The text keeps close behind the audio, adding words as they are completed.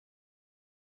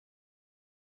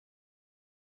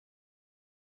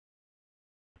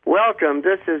Welcome.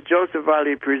 This is Joseph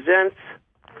Varley Presents.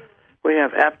 We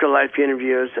have Afterlife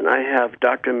interviews, and I have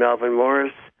Dr. Melvin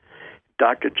Morris,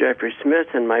 Dr. Jeffrey Smith,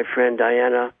 and my friend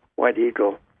Diana White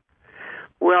Eagle.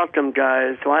 Welcome,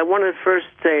 guys. So I want to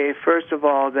say, first of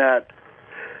all, that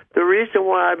the reason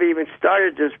why I've even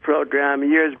started this program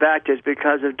years back is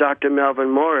because of Dr.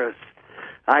 Melvin Morris.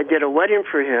 I did a wedding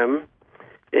for him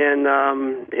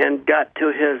and got to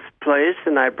his place,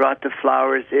 and I brought the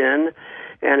flowers in,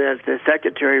 and as the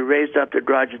secretary raised up the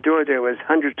garage door, there was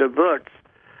hundreds of books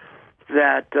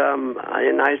that,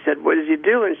 and I said, what does he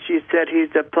do? And she said,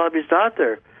 he's a published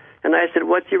author. And I said,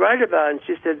 what's he write about? And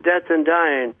she said, death and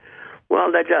dying.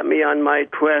 Well, that got me on my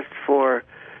quest for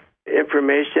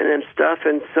information and stuff,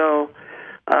 and so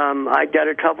I got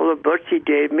a couple of books he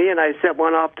gave me, and I sent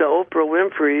one off to Oprah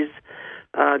Winfrey's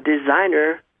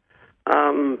designer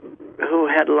who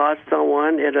had lost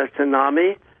someone in a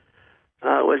tsunami.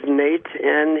 It was Nate,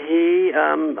 and he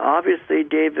obviously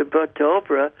gave the book to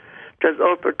Oprah because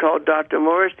Oprah called Dr.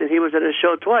 Morris, and he was at a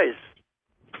show twice.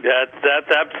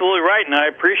 That's absolutely right, and I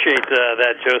appreciate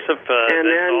that, Joseph. And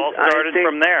it all started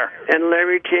from there. And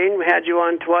Larry King had you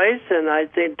on twice, and I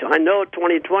know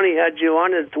 2020 had you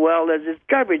on as well as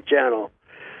Discovery Channel.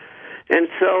 And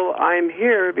so I'm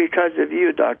here because of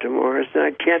you, Dr. Morris, and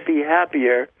I can't be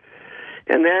happier.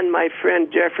 And then my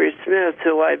friend Jeffrey Smith,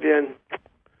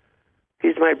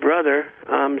 he's my brother.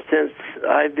 Since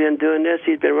I've been doing this,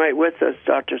 he's been right with us,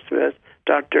 Dr. Smith,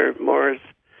 Dr. Morris.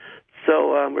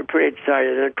 So we're pretty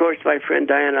excited. And, of course, my friend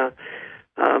Diana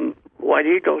White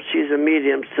Eagle, she's a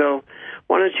medium. So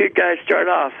why don't you guys start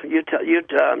off?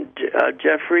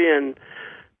 Jeffrey and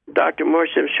Dr. Morris,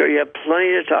 I'm sure you have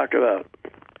plenty to talk about.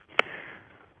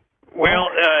 Well,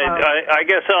 I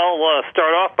guess I'll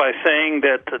start off by saying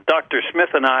that Dr. Smith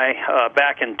and I,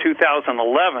 back in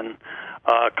 2011,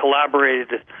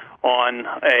 collaborated on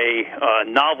a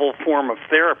novel form of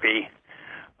therapy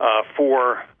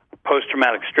for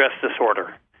post-traumatic stress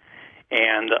disorder.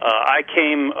 And I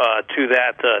came to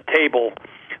that table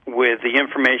with the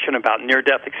information about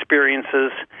near-death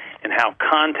experiences and how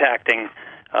contacting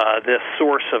this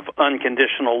source of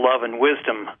unconditional love and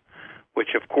wisdom,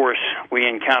 which, of course, we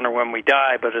encounter when we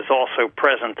die, but is also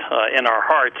present in our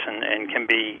hearts and can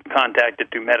be contacted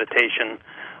through meditation,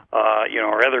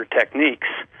 or other techniques,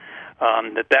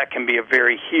 that can be a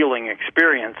very healing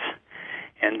experience.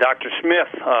 And Dr. Smith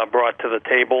brought to the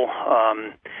table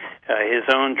his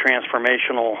own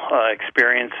transformational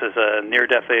experience as a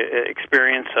near-death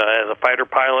experience as a fighter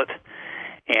pilot,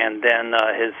 and then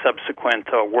his subsequent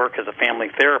work as a family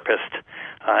therapist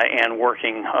and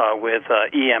working with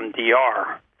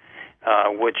EMDR,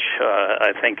 which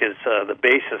I think is the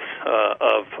basis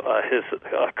of his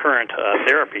current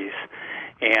therapies.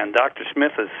 And Dr.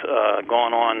 Smith has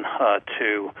gone on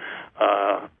to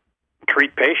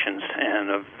treat patients in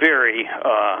a very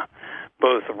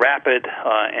both rapid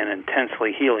and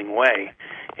intensely healing way.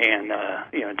 And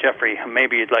Jeffrey,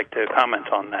 maybe you'd like to comment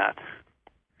on that.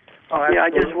 Yeah, I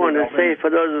just want to say for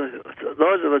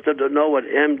those of us that don't know what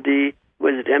MD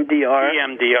was, it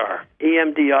MDR?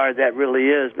 EMDR, that really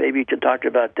is. Maybe you could talk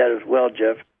about that as well,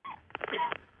 Jeff.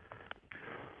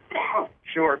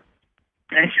 Sure.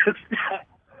 I just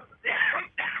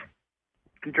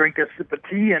drink a sip of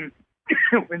tea and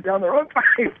went down the wrong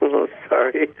pipe. Oh,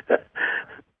 sorry.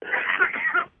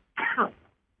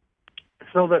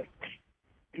 So the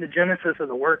genesis of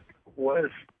the work was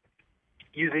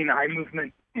using eye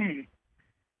movement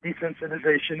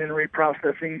desensitization and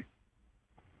reprocessing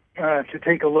to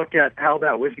take a look at how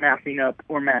that was mapping up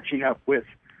or matching up with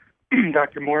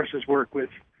Dr. Morris's work with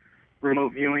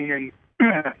remote viewing and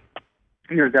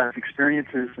near-death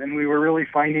experiences. And we were really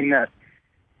finding that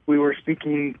we were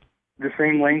speaking the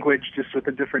same language, just with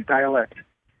a different dialect.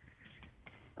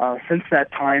 Since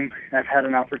that time, I've had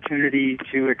an opportunity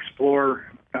to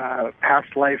explore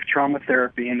past life trauma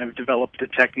therapy and have developed a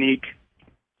technique,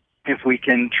 if we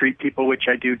can treat people, which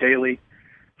I do daily,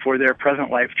 for their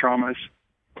present life traumas,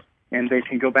 and they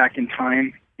can go back in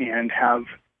time and have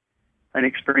an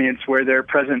experience where their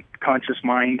present conscious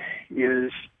mind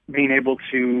is being able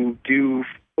to do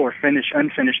or finish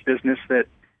unfinished business that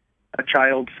a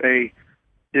child, say,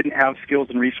 didn't have skills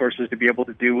and resources to be able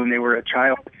to do when they were a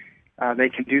child. They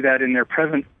can do that in their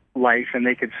present life, and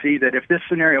they could see that if this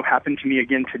scenario happened to me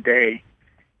again today,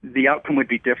 the outcome would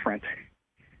be different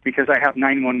because I have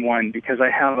 911, because I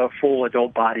have a full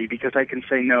adult body, because I can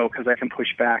say no, because I can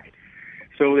push back.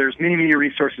 So there's many, many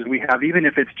resources we have. Even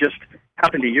if it's just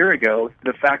happened a year ago,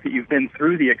 the fact that you've been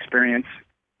through the experience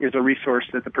is a resource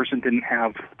that the person didn't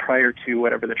have prior to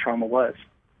whatever the trauma was.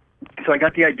 So I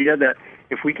got the idea that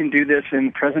if we can do this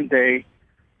in present day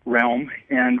realm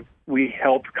and we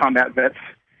help combat vets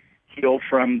heal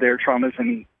from their traumas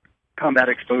and combat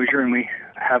exposure, and we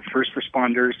have first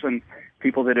responders and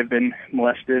people that have been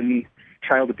molested and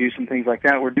child abuse and things like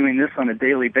that. We're doing this on a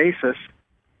daily basis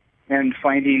and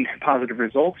finding positive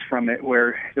results from it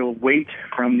where the weight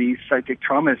from these psychic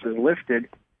traumas is lifted.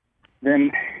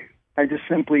 Then I just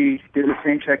simply did the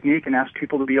same technique and asked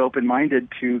people to be open-minded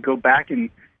to go back in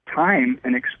time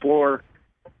and explore.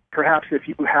 Perhaps if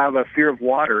you have a fear of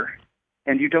water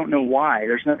and you don't know why,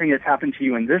 there's nothing that's happened to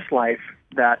you in this life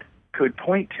that could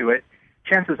point to it,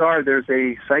 chances are there's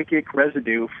a psychic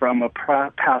residue from a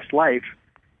past life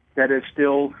that is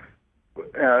still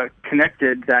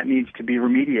connected that needs to be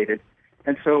remediated.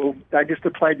 And so I just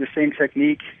applied the same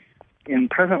technique in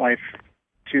present life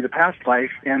to the past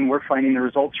life, and we're finding the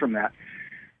results from that.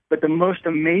 But the most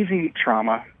amazing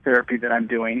trauma therapy that I'm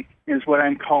doing is what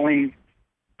I'm calling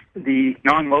the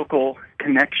non-local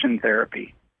connection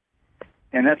therapy.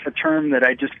 And that's a term that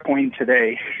I just coined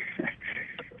today.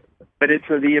 But it's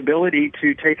the ability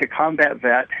to take a combat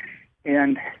vet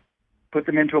and put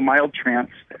them into a mild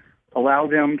trance, allow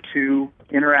them to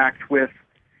interact with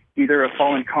either a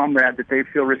fallen comrade that they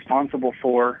feel responsible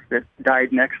for that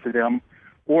died next to them,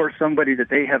 or somebody that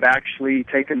they have actually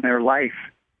taken their life.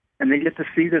 And they get to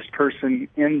see this person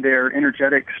in their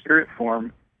energetic spirit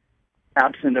form,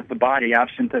 absent of the body,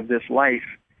 absent of this life.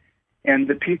 And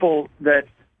the people that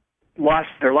lost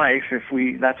their life,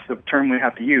 that's the term we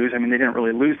have to use. I mean, they didn't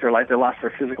really lose their life, they lost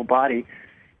their physical body,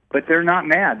 but they're not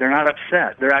mad, they're not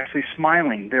upset, they're actually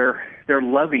smiling, they're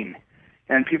loving.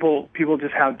 And people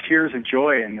just have tears of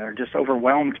joy, and they're just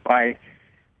overwhelmed by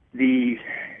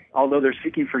although they're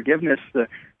seeking forgiveness, the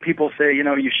people say,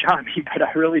 you shot me, but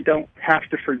I really don't have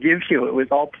to forgive you. It was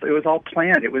all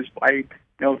planned.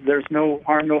 There's no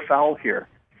harm, no foul here.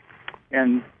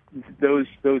 And those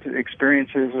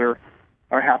experiences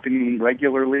are happening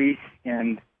regularly,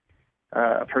 and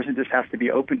a person just has to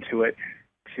be open to it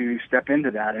to step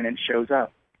into that, and it shows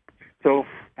up. So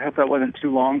I hope that wasn't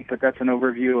too long, but that's an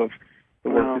overview of the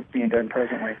work that's being done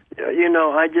presently.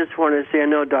 I just want to say, I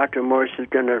know Dr. Morse is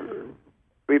going to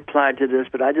reply to this,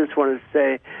 but I just want to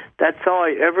say that's all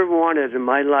I ever wanted in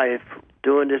my life,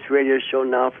 doing this radio show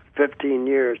now for 15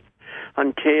 years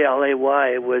on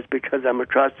KLAY, was because I'm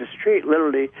across the street,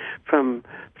 literally, from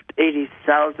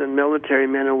 80,000 military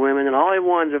men and women, and all I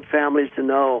wanted the families to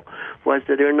know was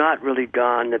that they're not really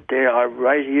gone, that they are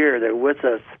right here, they're with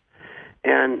us.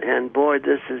 And boy,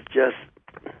 this is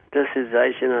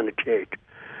icing on the cake,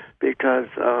 because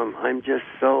I'm just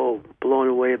so blown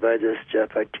away by this,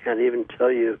 Jeff. I can't even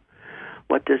tell you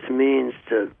what this means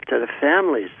to the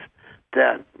families,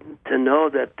 that to know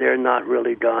that they're not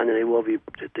really gone, and they will be,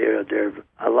 they're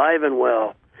alive and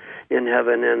well in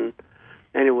heaven. And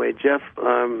anyway, Jeff,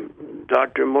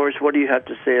 Dr. Morse, what do you have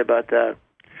to say about that?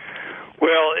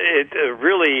 Well, it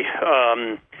really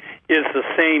is the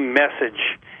same message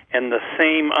and the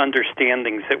same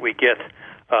understandings that we get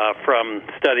from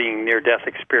studying near-death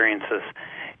experiences.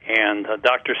 And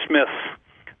Dr. Smith's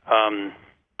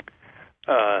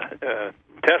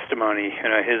testimony,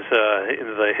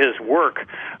 his work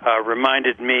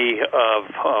reminded me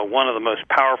of one of the most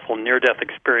powerful near-death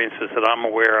experiences that I'm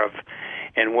aware of,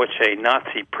 in which a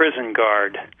Nazi prison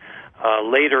guard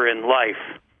later in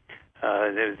life,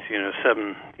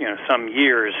 some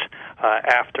years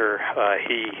after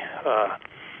he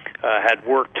had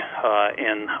worked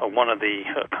in one of the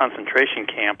concentration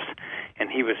camps, and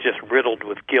he was just riddled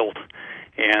with guilt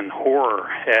and horror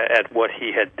at what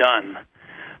he had done,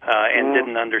 and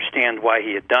didn't understand why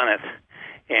he had done it.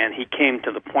 And he came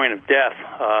to the point of death,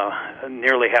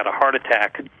 nearly had a heart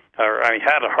attack,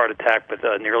 had a heart attack, but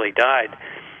nearly died.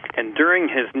 And during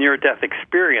his near-death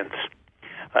experience,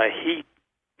 he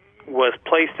was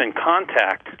placed in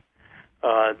contact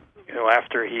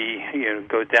after he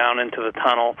goes down into the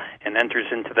tunnel and enters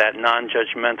into that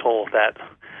non-judgmental, that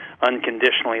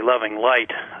unconditionally loving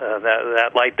light,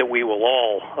 that light that we will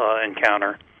all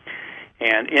encounter.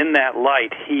 And in that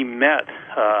light, he met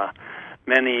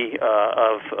many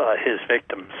of his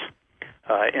victims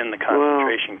in the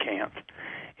concentration camp.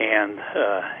 And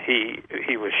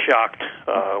he was shocked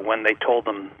when they told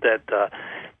him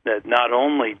that not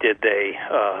only did they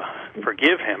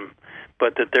forgive him,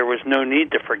 but that there was no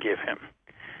need to forgive him.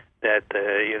 That,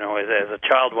 as a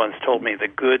child once told me, the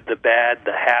good, the bad,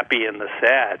 the happy, and the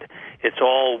sad, it's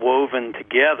all woven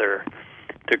together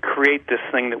to create this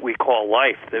thing that we call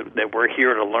life, that we're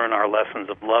here to learn our lessons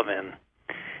of love in.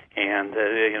 And,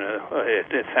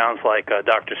 it sounds like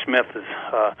Dr. Smith is,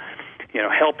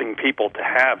 helping people to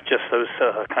have just those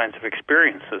kinds of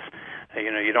experiences.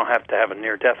 You don't have to have a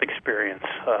near-death experience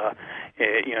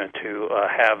to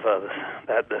have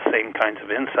the same kinds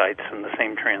of insights and the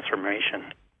same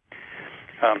transformation.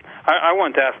 I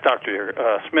want to ask Dr.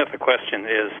 Smith a question.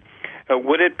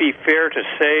 Would it be fair to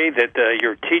say that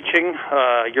you're teaching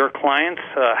your clients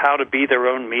how to be their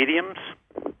own mediums?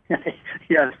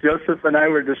 Yes, Joseph and I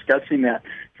were discussing that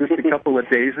just a couple of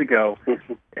days ago,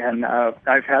 and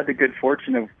I've had the good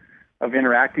fortune of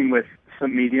interacting with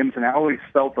some mediums, and I always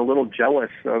felt a little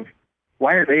jealous of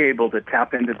why are they able to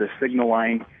tap into the signal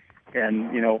line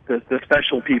and, the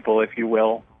special people, if you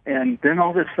will. And then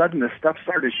all of a sudden the stuff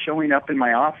started showing up in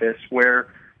my office where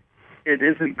it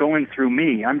isn't going through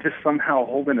me. I'm just somehow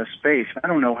holding a space. I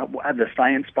don't know the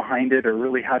science behind it or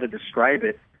really how to describe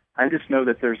it. I just know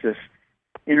that there's this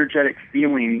energetic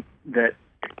feeling that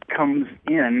comes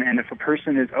in, and if a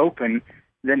person is open,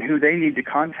 then who they need to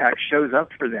contact shows up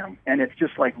for them. And it's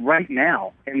just like right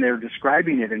now, and they're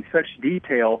describing it in such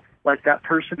detail, like that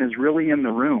person is really in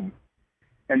the room.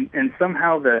 And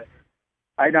somehow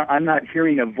I'm not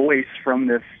hearing a voice from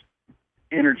this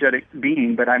energetic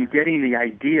being, but I'm getting the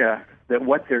idea that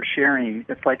what they're sharing,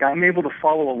 it's like I'm able to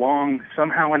follow along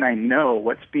somehow, and I know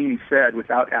what's being said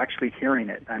without actually hearing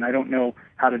it. And I don't know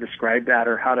how to describe that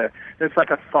or it's like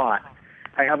a thought.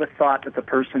 I have a thought that the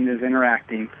person is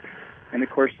interacting, and of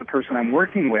course the person I'm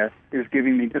working with is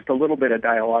giving me just a little bit of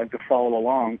dialogue to follow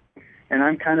along. And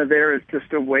I'm kind of there as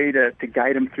just a way to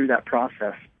guide them through that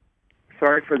process.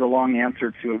 Sorry for the long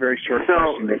answer to a very short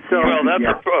question. Well,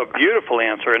 that's a beautiful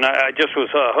answer, and I just was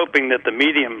hoping that the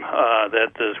medium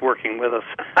that is working with us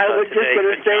I was just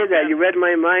going to say that. You read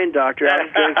my mind, Doctor. I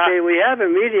was going to say, we have a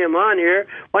medium on here.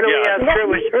 Why don't we ask her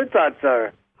what her thoughts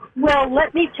are? Well,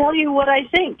 let me tell you what I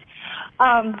think.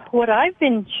 What I've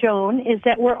been shown is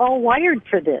that we're all wired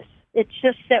for this. It's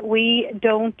just that we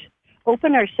don't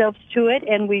open ourselves to it,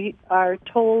 and we are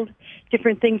told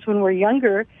different things when we're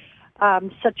younger,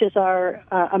 such as our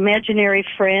imaginary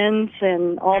friends,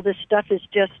 and all this stuff is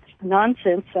just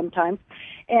nonsense sometimes.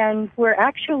 And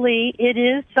it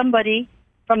is somebody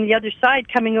from the other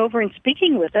side coming over and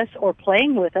speaking with us or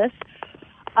playing with us.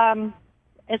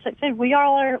 As I said, we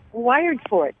all are wired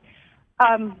for it.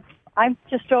 I'm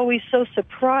just always so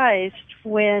surprised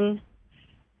when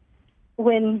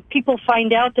people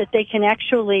find out that they can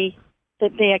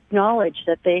that they acknowledge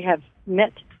that they have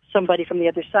met somebody from the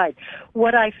other side.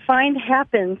 What I find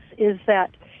happens is that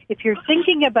if you're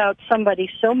thinking about somebody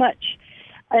so much,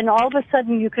 and all of a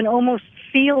sudden you can almost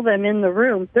feel them in the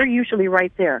room, they're usually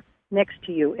right there next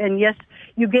to you. And yes,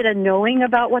 you get a knowing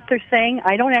about what they're saying.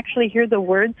 I don't actually hear the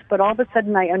words, but all of a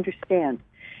sudden I understand.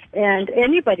 And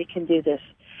anybody can do this.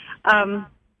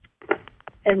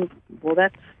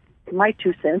 That's my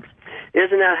 2 cents.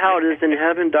 Isn't that how it is in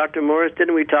heaven, Dr. Morris?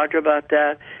 Didn't we talk about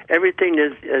that? Everything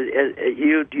is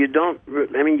you don't.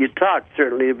 I mean, you talk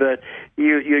certainly, but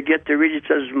you get to read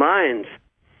each other's minds.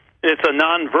 It's a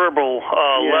nonverbal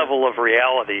level of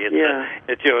reality.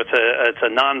 It's a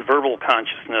nonverbal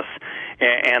consciousness,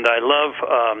 and I love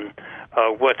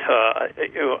what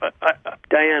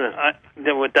Diana. I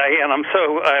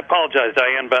apologize,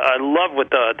 Diane, but I love what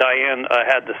Diane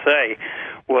had to say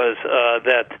was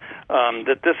that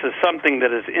this is something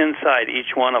that is inside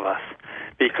each one of us,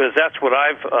 because that's what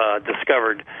I've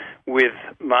discovered with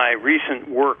my recent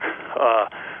work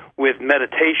with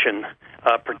meditation,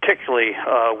 particularly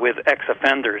with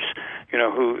ex-offenders,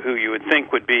 who you would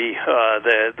think would be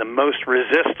the most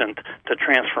resistant to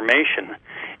transformation,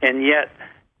 and yet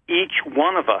each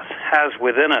one of us has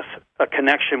within us a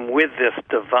connection with this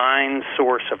divine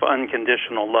source of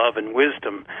unconditional love and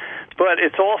wisdom. But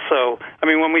it's also,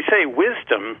 when we say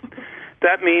wisdom,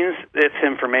 that means it's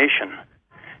information.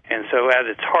 And so at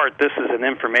its heart, this is an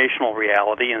informational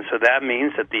reality, and so that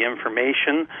means that the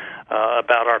information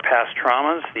about our past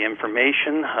traumas, the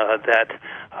information that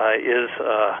is,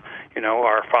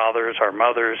 our fathers, our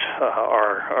mothers,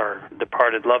 our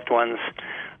departed loved ones,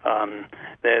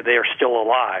 they are still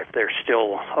alive. They're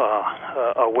still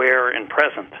aware and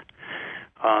present.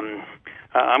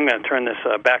 I'm going to turn this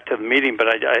back to the meeting, but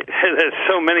there's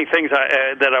so many things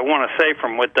that I want to say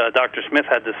from what Dr. Smith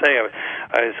had to say.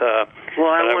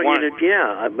 One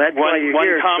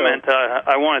comment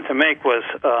I wanted to make was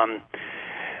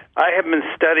I have been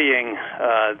studying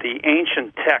the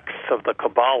ancient texts of the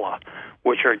Kabbalah,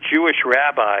 which are Jewish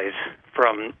rabbis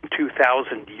from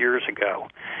 2,000 years ago.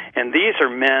 And these are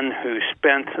men who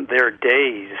spent their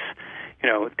days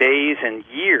and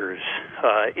years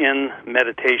in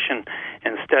meditation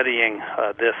and studying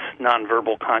this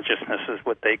nonverbal consciousness is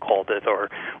what they called it, or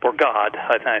God.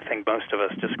 I think most of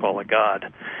us just call it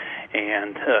God.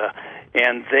 And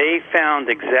they found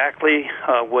exactly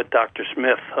what Dr.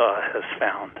 Smith has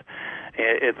found.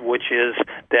 which is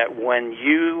that when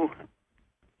you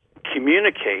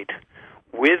communicate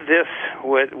with this,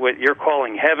 what you're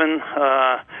calling heaven,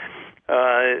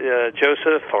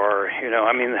 Joseph, or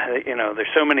there's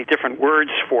so many different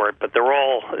words for it, but they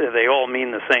all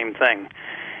mean the same thing.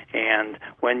 And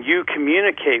when you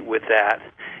communicate with that,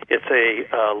 it's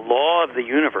a law of the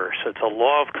universe. It's a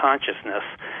law of consciousness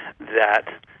that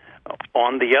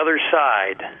on the other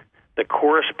side, the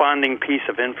corresponding piece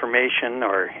of information,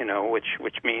 or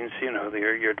which means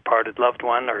your departed loved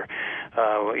one, or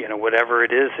whatever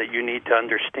it is that you need to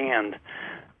understand,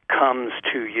 comes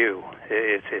to you.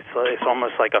 It's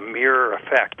almost like a mirror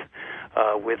effect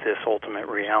with this ultimate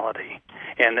reality.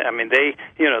 And I mean,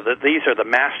 these are the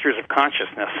masters of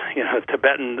consciousness.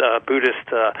 Tibetan Buddhist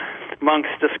monks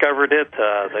discovered it.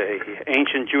 The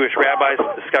ancient Jewish rabbis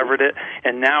discovered it,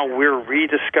 and now we're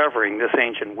rediscovering this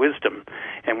ancient wisdom,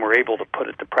 and we're able to put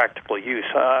it to practical use.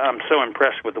 I'm so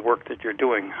impressed with the work that you're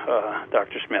doing,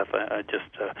 Dr. Smith.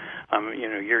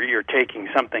 You're taking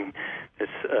something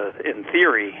that's in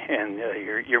theory, and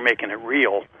you're making it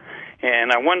real.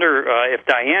 And I wonder if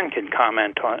Diane can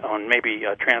comment on maybe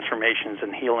transformations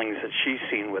and healings that she's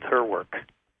seen with her work.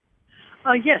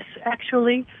 Yes,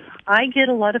 actually, I get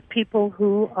a lot of people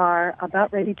who are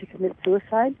about ready to commit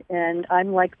suicide, and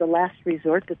I'm like the last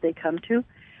resort that they come to.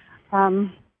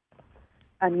 I'm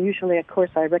usually, of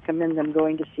course, I recommend them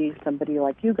going to see somebody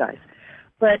like you guys.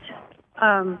 But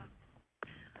I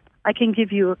can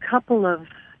give you a couple of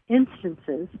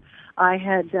instances. I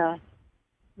had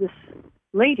this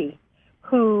lady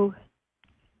who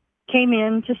came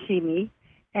in to see me,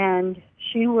 and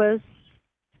she was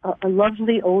a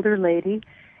lovely older lady,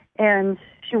 and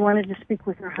she wanted to speak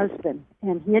with her husband.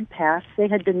 And he had passed. They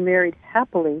had been married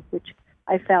happily, which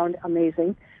I found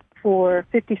amazing, for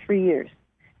 53 years.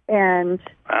 And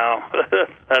wow,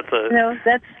 that's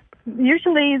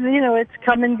usually, it's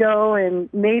come and go, and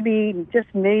maybe,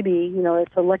 just maybe,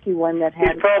 it's a lucky one that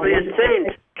had. He's probably a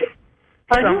saint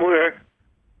somewhere.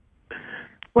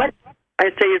 What? I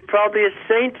say he's probably a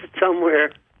saint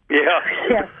somewhere. Yeah.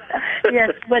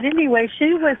 Yes. But anyway,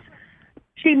 she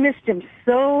missed him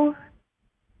so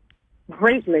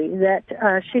greatly that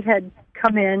she had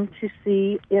come in to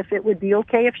see if it would be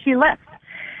okay if she left.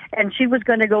 And she was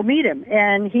going to go meet him.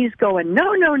 And he's going,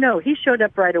 no. He showed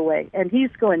up right away. And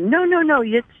he's going, no,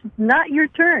 it's not your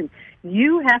turn.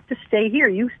 You have to stay here.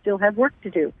 You still have work to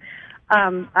do.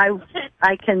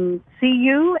 I can see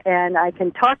you and I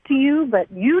can talk to you, but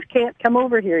you can't come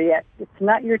over here yet. It's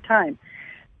not your time.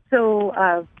 So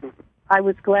I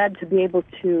was glad to be able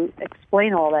to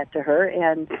explain all that to her,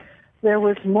 and there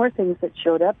was more things that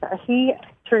showed up. He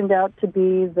turned out to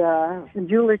be the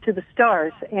jeweler to the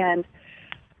stars, and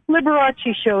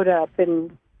Liberace showed up,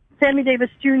 and Sammy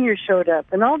Davis Jr. showed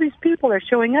up, and all these people are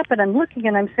showing up, and I'm looking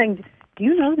and I'm saying, do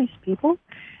you know these people?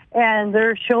 And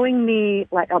they're showing me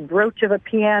like a brooch of a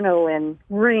piano and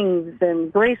rings and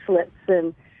bracelets,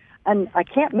 and I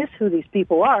can't miss who these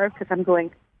people are because I'm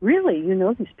going, really, you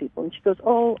know these people? And she goes,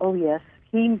 oh yes,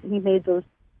 he made the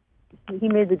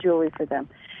jewelry for them.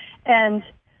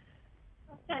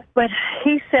 But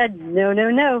he said, no,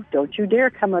 don't you dare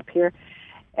come up here.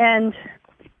 And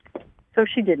so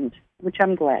she didn't, which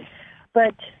I'm glad.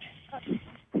 But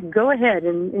go ahead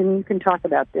and you can talk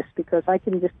about this, because I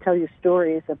can just tell you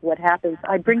stories of what happens.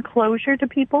 I bring closure to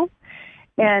people,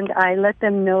 and I let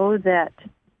them know that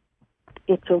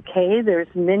it's okay.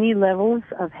 There's many levels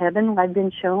of heaven I've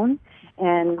been shown,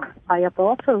 and I have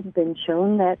also been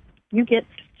shown that you get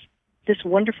this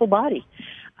wonderful body.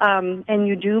 And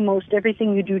you do most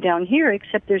everything you do down here,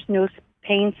 except there's no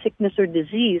pain, sickness, or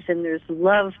disease, and there's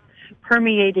love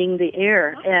permeating the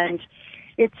air, and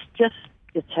it's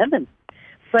heaven.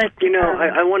 But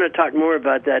I want to talk more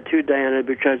about that too, Diana,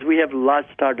 because we have lots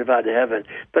to talk about heaven.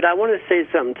 But I want to say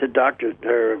something to Dr.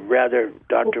 Morris.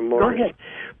 Go ahead.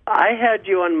 I had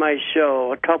you on my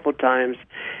show a couple times,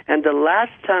 and the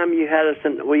last time we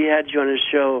had you on a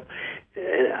show,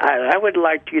 I would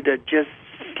like you to just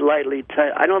slightly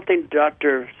tell. I don't think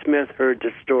Dr. Smith heard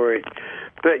the story,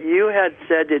 but you had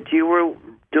said that you were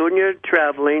doing your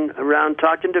traveling around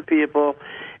talking to people,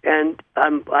 and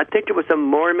I think it was a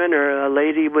Mormon or a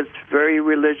lady was very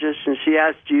religious, and she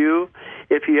asked you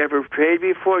if you ever prayed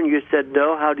before, and you said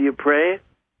no. How do you pray?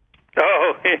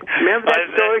 Oh, remember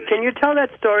that story? Can you tell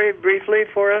that story briefly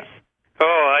for us?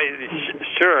 Oh,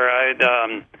 sure. I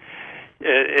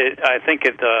think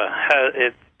it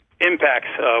impacts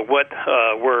what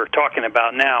we're talking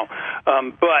about now.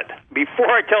 But before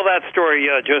I tell that story,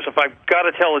 Joseph, I've got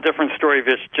to tell a different story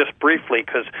just briefly,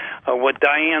 because what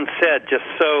Diane said just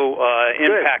so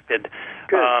impacted.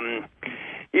 Good.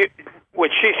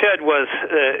 what she said was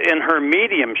in her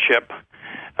mediumship,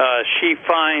 she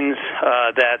finds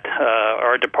that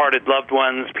our departed loved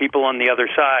ones, people on the other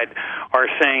side, are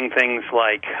saying things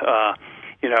like,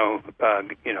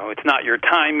 it's not your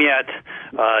time yet,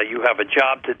 you have a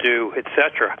job to do,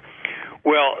 etc.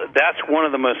 Well, that's one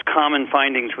of the most common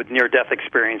findings with near-death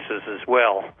experiences as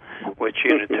well, which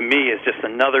to me is just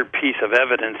another piece of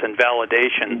evidence and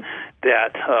validation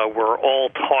that we're all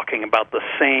talking about the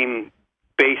same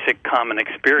basic common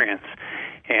experience.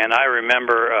 And I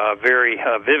remember very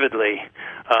vividly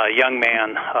a young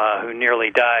man who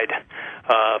nearly died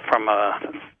from a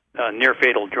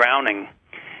near-fatal drowning,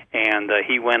 and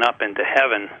he went up into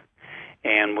heaven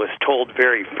and was told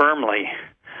very firmly,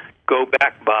 "Go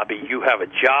back, Bobby, you have a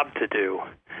job to do."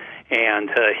 And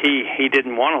he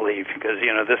didn't want to leave because,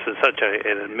 this is such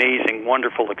an amazing,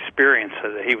 wonderful experience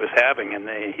that he was having. And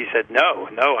he said, no,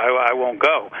 I won't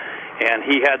go. And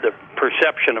he had the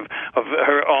perception of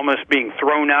her almost being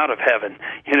thrown out of heaven,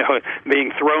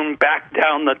 being thrown back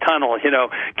down the tunnel,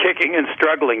 kicking and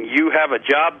struggling. You have a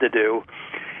job to do.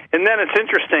 And then it's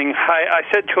interesting, I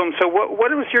said to him, so what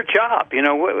was your job?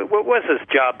 What was this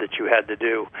job that you had to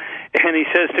do? And he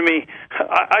says to me,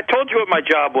 I told you what my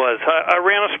job was. I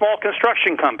ran a small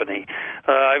construction company.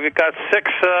 I've got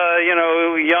 6,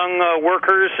 young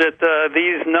workers that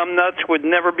these numbnuts would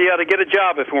never be able to get a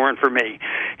job if it weren't for me.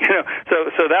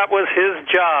 So that was his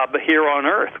job here on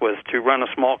Earth, was to run a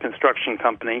small construction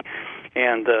company.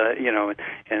 And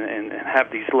and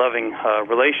have these loving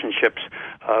relationships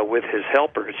with his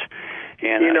helpers.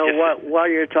 And while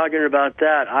you're talking about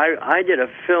that, I did a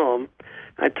film.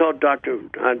 I told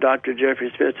Dr.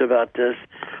 Jeffrey Smith about this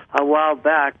a while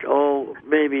back.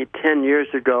 Maybe 10 years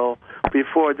ago,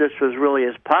 before this was really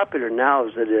as popular now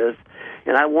as it is.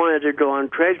 And I wanted to go on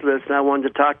Craigslist, and I wanted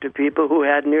to talk to people who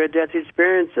had near-death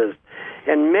experiences.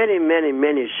 And many, many,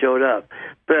 many showed up.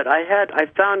 But I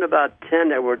found about 10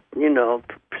 that were,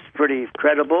 pretty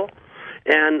credible.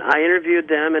 And I interviewed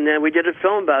them, and then we did a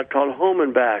film about it called Home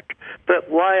and Back. But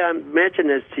why I mention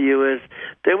this to you is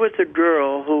there was a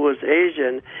girl who was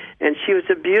Asian, and she was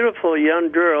a beautiful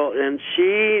young girl, and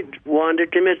she wanted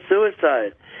to commit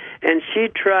suicide. And she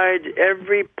tried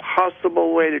every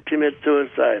possible way to commit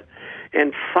suicide.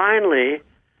 And finally,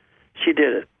 she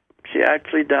did it. She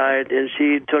actually died, and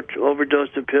she took overdose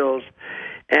of pills.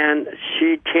 And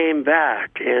she came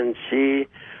back, and she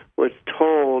was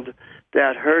told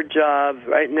that her job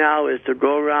right now is to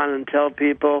go around and tell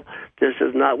people this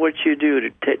is not what you do to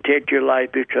take your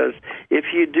life, because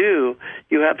if you do,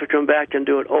 you have to come back and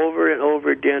do it over and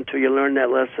over again until you learn that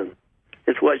lesson.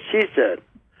 It's what she said.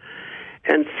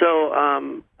 And so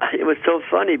it was so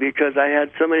funny because I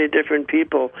had so many different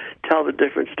people tell the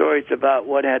different stories about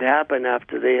what had happened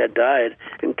after they had died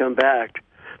and come back.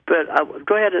 But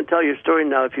go ahead and tell your story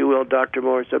now, if you will, Dr.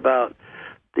 Morris, about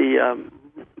the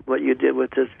what you did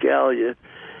with this gal. I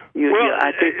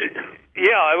think.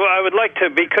 Yeah, I would like to,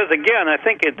 because again, I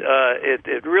think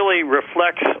it really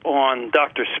reflects on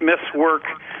Dr. Smith's work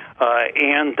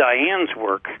and Diane's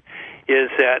work. Is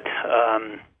that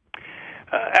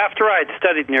after I had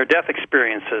studied near-death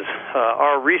experiences,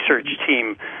 our research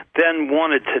team then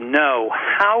wanted to know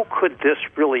how could this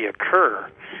really occur,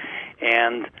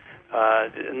 and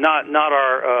not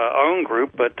our own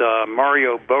group, but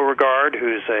Mario Beauregard,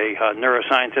 who's a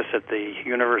neuroscientist at the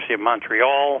University of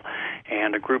Montreal,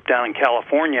 and a group down in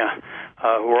California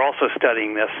who are also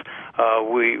studying this.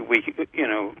 We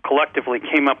collectively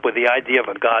came up with the idea of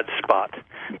a God spot,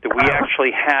 that we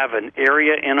actually have an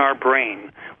area in our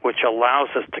brain which allows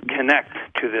us to connect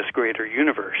to this greater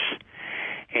universe.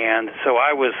 And so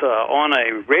I was on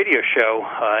a radio show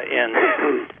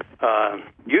in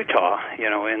Utah,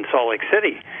 in Salt Lake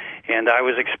City, and I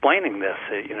was explaining this,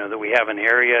 that we have an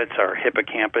area, it's our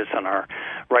hippocampus and our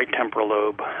right temporal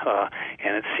lobe,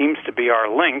 and it seems to be our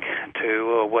link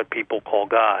to what people call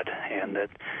God, and that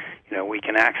we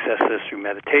can access this through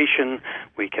meditation.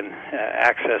 We can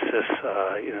access this,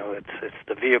 it's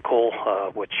the vehicle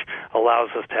which allows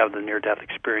us to have the near-death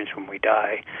experience when we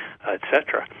die,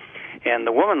 etc. And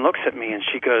the woman looks at me and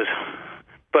she goes,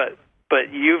 but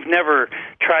you've never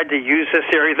tried to use this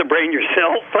area of the brain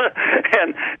yourself?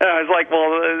 And I was like,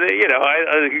 well,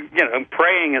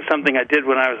 praying is something I did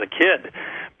when I was a kid.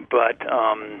 But,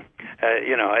 I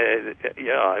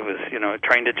was,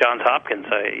 trained at Johns Hopkins.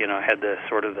 I had the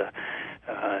sort of the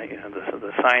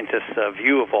scientist's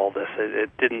view of all this. It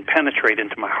didn't penetrate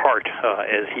into my heart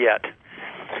as yet.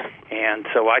 And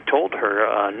so I told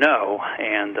her no,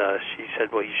 and she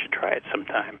said, well, you should try it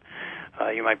sometime.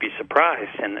 You might be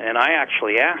surprised. And I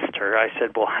actually asked her, I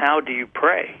said, well, how do you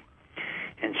pray?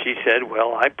 And she said,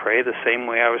 well, I pray the same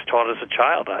way I was taught as a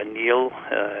child. I kneel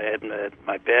at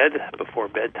my bed before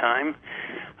bedtime,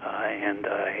 and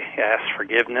I ask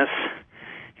forgiveness,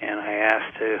 and I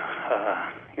ask to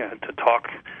talk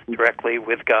directly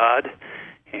with God,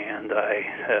 and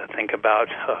I think about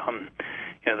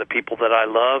the people that I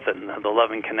love and the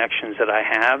loving connections that I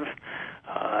have,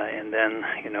 and then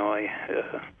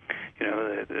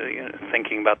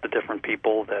thinking about the different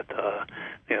people that the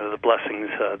blessings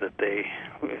that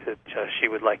she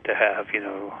would like to have.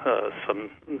 Some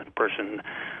person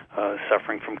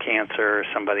suffering from cancer,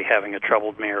 somebody having a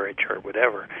troubled marriage, or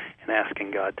whatever, and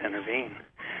asking God to intervene.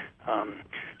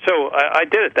 So I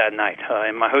did it that night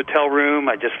in my hotel room.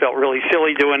 I just felt really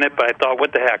silly doing it, but I thought,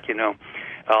 what the heck,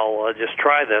 I'll just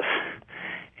try this.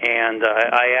 And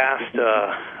I asked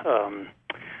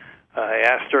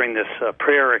during this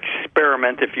prayer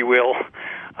experiment, if you will,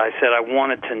 I said I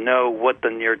wanted to know what the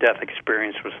near-death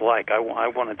experience was like. I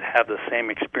wanted to have the same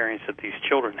experience that these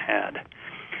children had.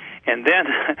 And then,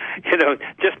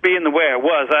 just being the way I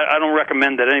was, I don't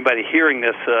recommend that anybody hearing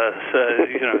this,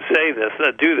 say this,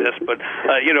 do this. But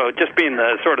just being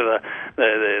the sort of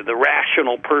the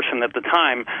rational person at the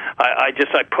time, I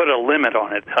put a limit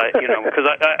on it, because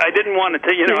I didn't want it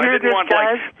to, I didn't want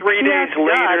like 3 days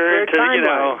later to,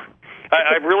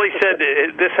 I've really said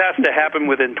this has to happen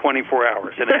within 24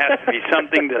 hours, and it has to be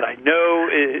something that I know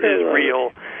is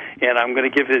real, and I'm going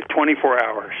to give it 24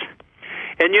 hours.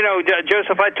 And,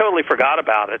 Joseph, I totally forgot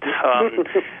about it,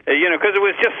 because it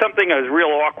was just something that was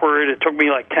real awkward. It took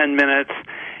me like 10 minutes,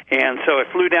 and so I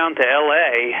flew down to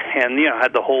L.A. and,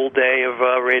 had the whole day of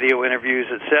radio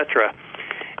interviews, etc.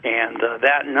 And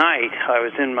that night, I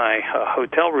was in my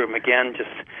hotel room again, just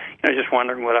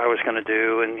wondering what I was going to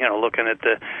do, and looking at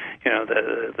the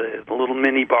little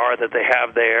mini bar that they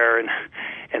have there, and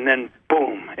then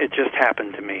boom, it just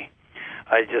happened to me.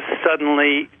 I just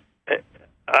suddenly,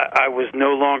 I was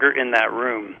no longer in that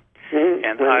room,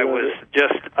 and I was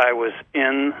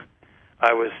in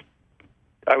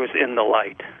the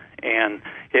light, and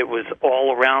it was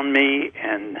all around me,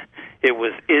 and it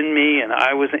was in me, and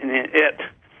I was in it.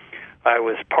 I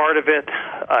was part of it.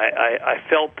 I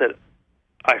felt that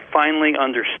I finally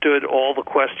understood all the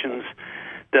questions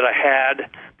that I had,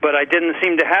 but I didn't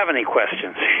seem to have any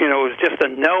questions. It was just a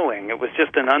knowing. It was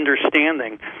just an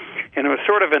understanding. And it was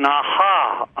sort of an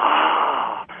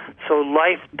aha. So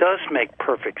life does make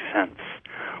perfect sense.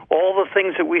 All the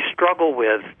things that we struggle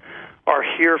with are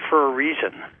here for a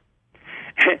reason.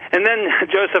 And then,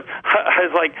 Joseph, I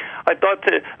thought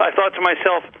to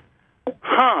myself,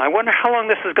 I wonder how long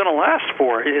this is going to last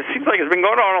for. It seems like it's been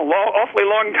going on awfully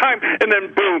long time. And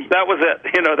then, boom, that was it.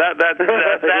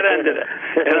 That ended it.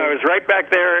 And I was right back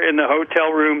there in the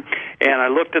hotel room, and I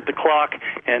looked at the clock,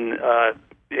 and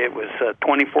it was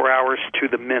 24 hours to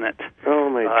the minute. Oh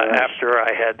my gosh. After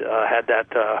I had that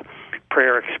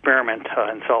prayer experiment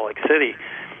in Salt Lake City.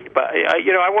 But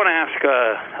I want to ask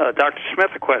Dr.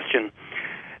 Smith a question.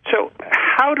 So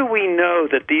how do we know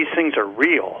that these things are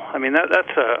real? I mean,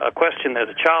 that's a question that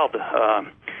a child,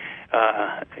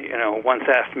 once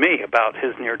asked me about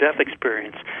his near-death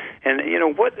experience. And,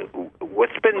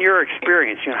 what's been your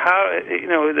experience? How,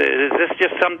 is this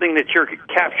just something that you're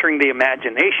capturing the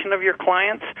imagination of your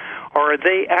clients, or are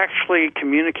they actually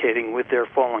communicating with their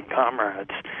fallen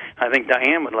comrades? I think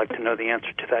Diane would like to know the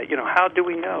answer to that. How do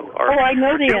we know? I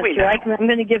know the answer. I'm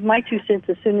going to give my 2 cents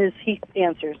as soon as he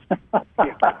answers.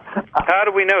 How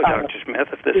do we know, Dr. Smith,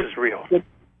 if this is real?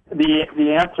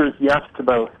 The answer is yes to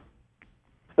both.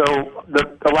 So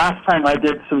the last time I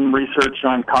did some research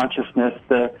on consciousness,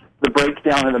 the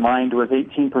breakdown of the mind was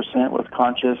 18% was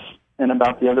conscious, and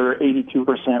about the other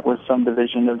 82% was some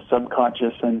division of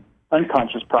subconscious and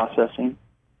unconscious processing.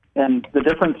 And the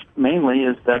difference mainly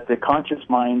is that the conscious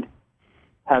mind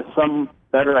has some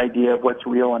better idea of what's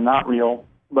real and not real,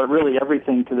 but really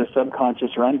everything to the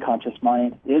subconscious or unconscious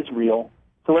mind is real.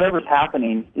 So whatever's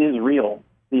happening is real.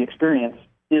 The experience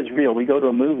is real. We go to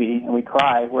a movie and we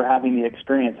cry, we're having the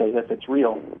experience as if it's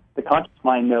real. The conscious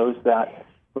mind knows that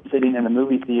we're sitting in a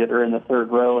movie theater in the third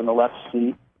row in the left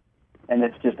seat, and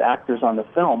it's just actors on the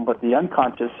film, but the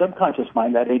unconscious, subconscious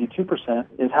mind, that 82%,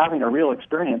 is having a real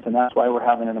experience, and that's why we're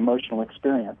having an emotional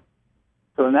experience.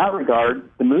 So in that regard,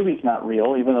 the movie's not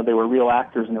real, even though they were real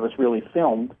actors and it was really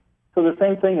filmed. So the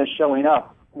same thing is showing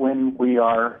up when we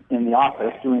are in the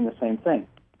office doing the same thing.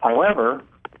 However,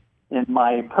 in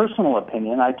my personal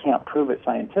opinion, I can't prove it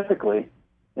scientifically,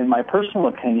 in my personal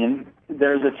opinion,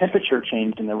 there's a temperature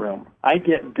change in the room. I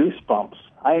get goosebumps.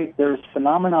 There's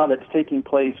phenomena that's taking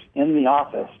place in the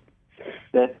office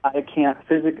that I can't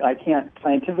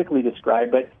scientifically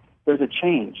describe, but there's a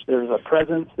change. There's a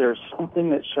presence. There's something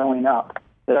that's showing up.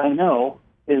 that I know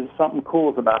is something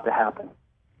cool is about to happen.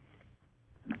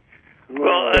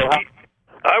 Well,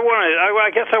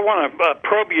 I guess I want to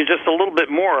probe you just a little bit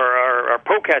more, or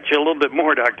poke at you a little bit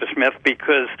more, Dr. Smith,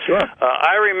 because sure.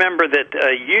 I remember that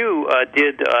you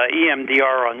did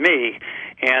EMDR on me.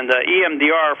 And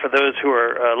EMDR, for those who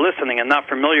are listening and not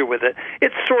familiar with it,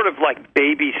 it's sort of like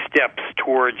baby steps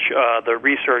towards the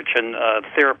research and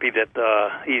therapy that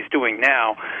he's doing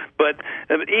now. But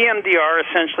EMDR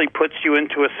essentially puts you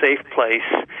into a safe place,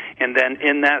 and then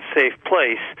in that safe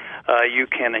place, you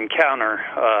can encounter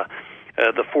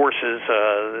the forces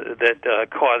that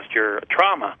caused your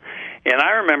trauma. And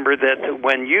I remember that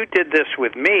when you did this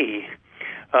with me,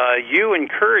 you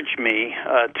encouraged me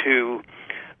to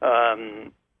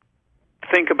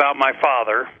think about my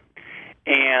father,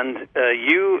 and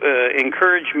you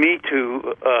encouraged me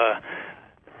to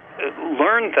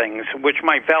learn things which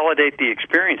might validate the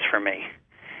experience for me.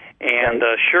 And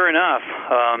sure enough,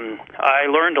 I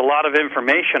learned a lot of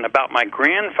information about my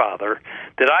grandfather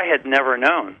that I had never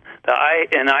known, that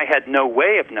I had no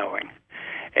way of knowing.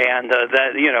 And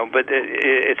but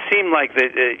it seemed like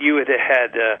that you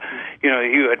had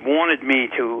you had wanted me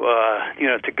to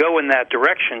to go in that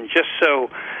direction, just so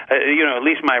at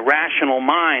least my rational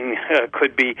mind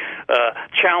could be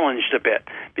challenged a bit.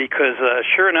 Because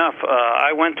sure enough,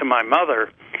 I went to my mother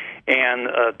and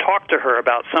talked to her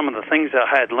about some of the things that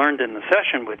I had learned in the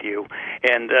session with you,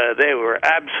 and they were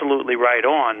absolutely right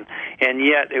on, and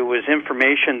yet it was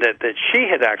information that she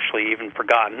had actually even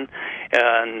forgotten,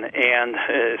 and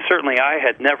certainly I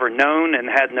had never known and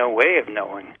had no way of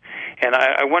knowing. And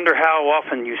I wonder how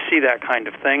often you see that kind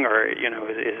of thing, or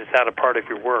is that a part of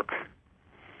your work?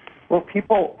 Well,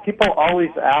 people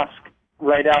always ask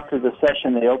right after the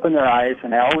session, they open their eyes,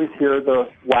 and I always hear the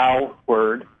wow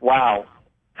word, wow.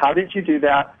 How did you do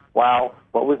that? Wow,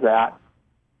 what was that?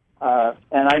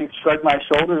 And I shrug my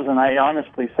shoulders and I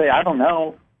honestly say, I don't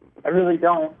know. I really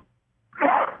don't.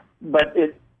 But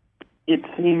it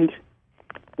seemed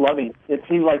loving. It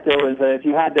seemed like there was if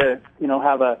you had to,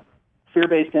 have a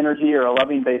fear-based energy or a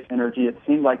loving-based energy, it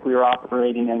seemed like we were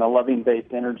operating in a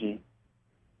loving-based energy.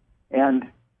 And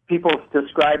people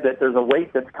describe that there's a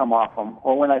weight that's come off them.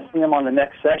 Or when I see them on the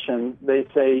next session, they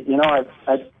say,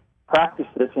 I've practice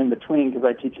this in between, because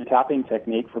I teach a tapping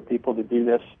technique for people to do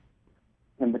this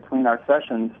in between our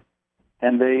sessions,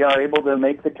 and they are able to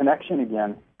make the connection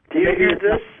again. Do you hear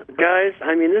this, guys?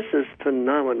 I mean, this is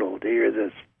phenomenal to hear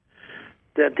this,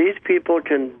 that these people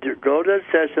can go to a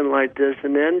session like this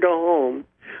and then go home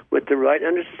with the right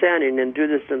understanding and do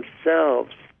this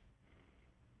themselves.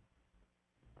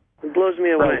 It blows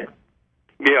me away. Right.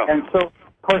 Yeah. And so,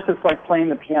 of course, it's like playing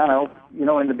the piano.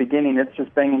 In the beginning, it's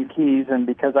just banging keys, and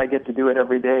because I get to do it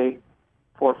every day,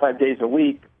 4 or 5 days a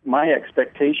week, my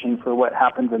expectation for what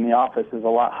happens in the office is a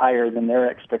lot higher than their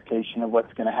expectation of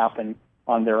what's going to happen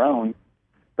on their own.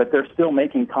 But they're still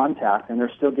making contact, and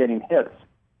they're still getting hits.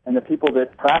 And the people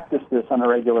that practice this on a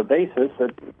regular basis,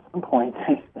 at some point,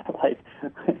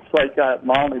 it's like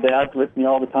mom or dad's with me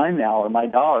all the time now, or my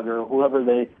dog, or whoever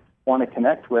they want to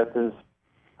connect with is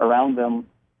around them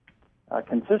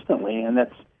consistently,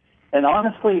 and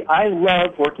honestly, I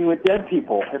love working with dead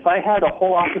people. If I had a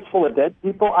whole office full of dead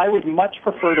people, I would much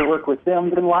prefer to work with them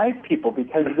than live people,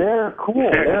 because they're cool,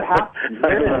 they're happy,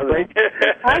 they're great.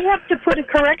 I have to put a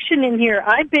correction in here.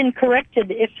 I've been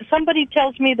corrected. If somebody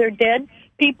tells me they're dead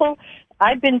people,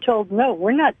 I've been told, no,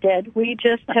 we're not dead. We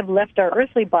just have left our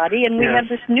earthly body, and we have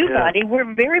this new body.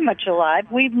 We're very much alive.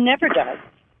 We've never died.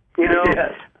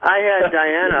 I had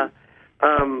Diana,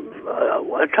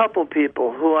 a couple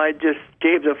people who I just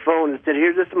gave the phone and said,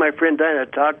 "Here, this is my friend Diana,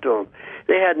 talk to him."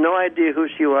 They had no idea who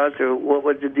she was or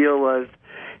what the deal was.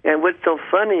 And what's so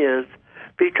funny is,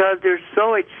 because they're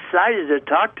so excited to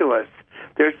talk to us,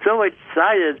 they're so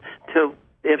excited to,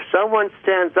 if someone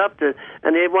stands up to,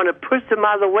 and they want to push them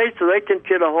out of the way so they can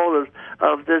get a hold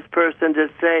of this person to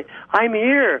say, "I'm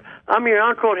here. I'm your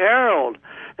Uncle Harold.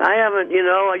 I haven't,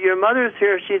 your mother's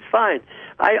here. She's fine."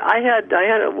 I had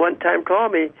Diana one time call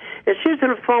me, and she was on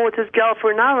the phone with this gal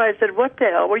for an hour. I said, "What the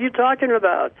hell were you talking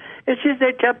about?" And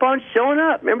they kept on showing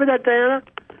up. Remember that, Diana?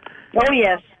 Oh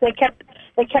yes, they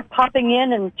kept popping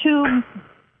in, and two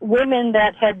women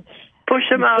that had pushed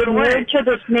them out of the way to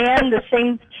this man the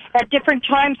same at different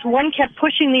times. One kept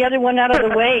pushing the other one out of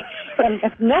the way, and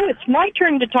no, it's my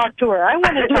turn to talk to her. I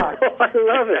want to talk. I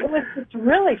love it. It's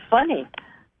really funny.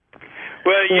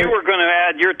 Well, you were going to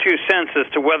add your 2 cents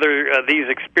as to whether these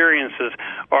experiences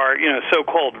are,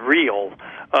 so-called real.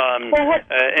 I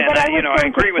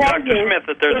agree with Dr. Smith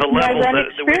that there's a level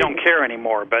that we don't care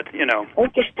anymore, but,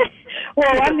 Okay.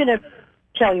 Well, I'm going to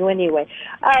tell you anyway.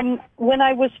 When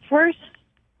I was first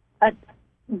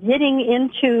getting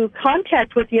into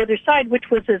contact with the other side, which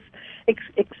was as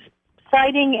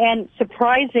exciting and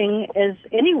surprising as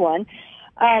anyone.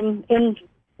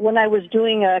 When I was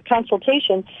doing a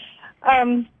consultation,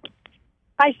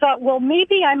 I thought, well,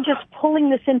 maybe I'm just pulling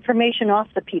this information off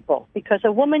the people, because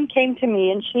a woman came to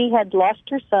me and she had lost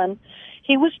her son.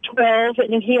 He was 12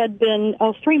 and he had been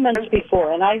 3 months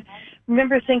before. And I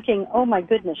remember thinking, oh my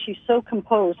goodness, she's so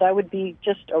composed. I would be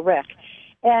just a wreck.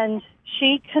 And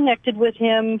she connected with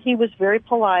him. He was very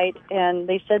polite, and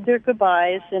they said their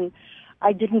goodbyes, and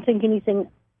I didn't think anything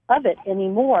of it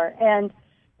anymore. And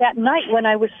that night when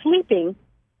I was sleeping,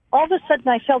 all of a sudden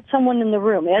I felt someone in the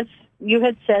room. As you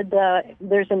had said,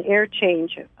 there's an air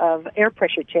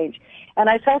pressure change. And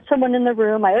I felt someone in the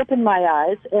room. I opened my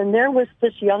eyes, and there was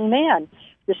this young man,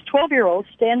 this 12-year-old,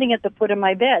 standing at the foot of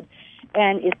my bed.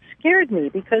 And it scared me,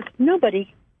 because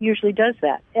nobody usually does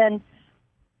that. And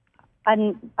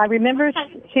I remember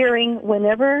hearing,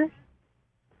 whenever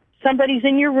somebody's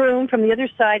in your room from the other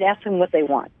side, ask them what they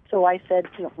want. So I said,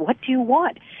 what do you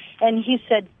want? And he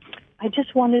said, I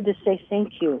just wanted to say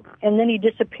thank you. And then he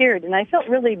disappeared. And I felt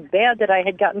really bad that I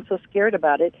had gotten so scared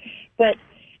about it. But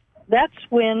that's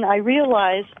when I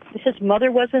realized his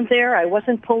mother wasn't there. I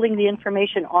wasn't pulling the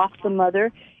information off the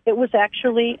mother. It was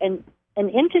actually an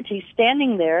entity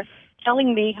standing there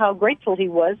telling me how grateful he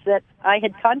was that I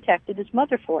had contacted his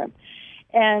mother for him,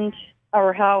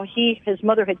 or how his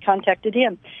mother had contacted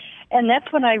him. And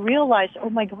that's when I realized, oh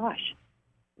my gosh,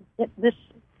 this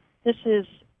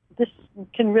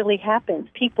can really happen.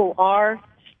 People are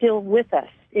still with us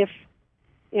if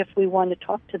we want to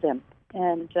talk to them.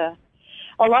 And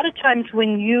a lot of times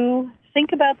when you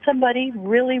think about somebody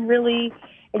really, really,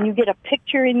 and you get a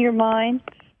picture in your mind,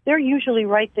 they're usually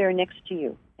right there next to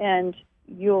you. And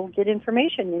you'll get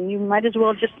information, and you might as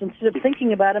well just, instead of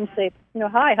thinking about them, say,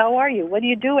 hi, how are you? What are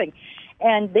you doing?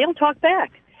 And they'll talk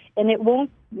back. And it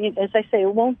won't, as I say,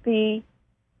 it won't be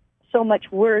so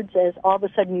much words as all of a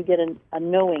sudden you get a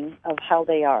knowing of how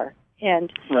they are.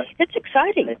 And It's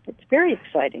exciting. It's very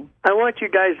exciting. I want you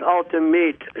guys all to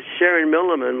meet Sharon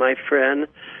Milliman, my friend,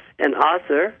 an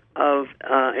author of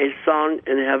A Song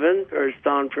in Heaven, or A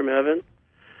Song from Heaven.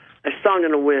 A Song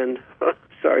in the Wind.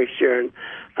 Sorry, Sharon.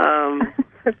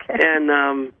 Okay.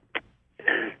 And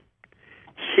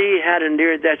she had a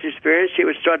near-death experience. She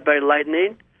was struck by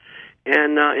lightning,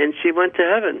 and she went to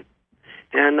heaven.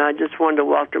 And I just wanted to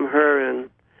welcome her, and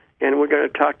we're going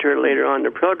to talk to her later on in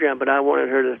the program, but I wanted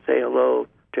her to say hello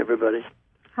to everybody.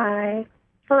 Hi.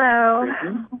 Hello.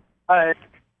 Hi.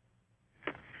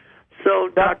 So,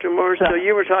 Dr. Morris, so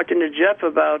you were talking to Jeff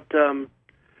about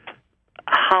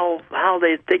how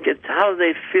they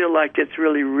feel like it's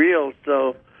really real.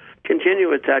 So continue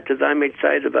with that, because I'm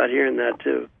excited about hearing that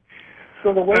too.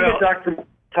 So the way that Dr.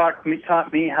 taught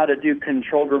me how to do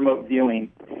controlled remote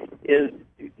viewing is,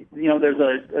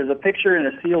 there's a picture in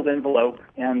a sealed envelope,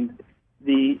 and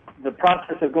the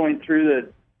process of going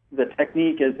through the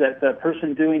technique is that the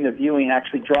person doing the viewing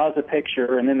actually draws a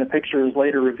picture, and then the picture is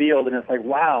later revealed, and it's like,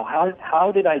 wow,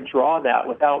 how did I draw that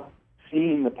without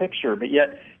seeing the picture? But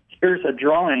yet here's a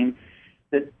drawing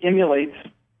that emulates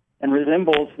and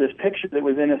resembles this picture that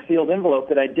was in a sealed envelope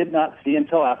that I did not see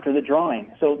until after the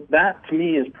drawing. So that, to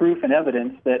me, is proof and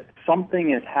evidence that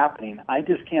something is happening. I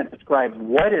just can't describe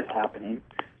what is happening,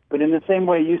 but in the same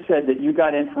way you said that you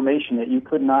got information that you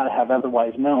could not have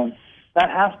otherwise known, that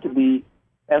has to be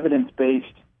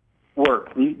evidence-based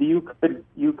work. You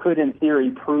could, in theory,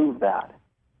 prove that.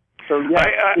 So, yes,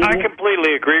 I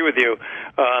completely agree with you.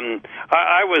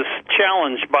 I was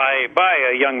challenged by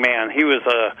a young man. He was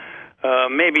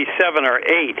maybe 7 or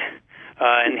 8,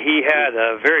 and he had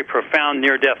a very profound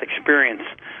near-death experience.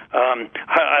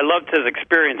 I loved his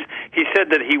experience. He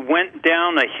said that he went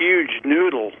down a huge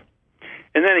noodle,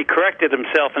 and then he corrected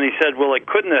himself, and he said, well, it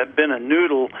couldn't have been a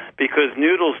noodle because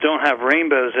noodles don't have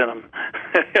rainbows in them.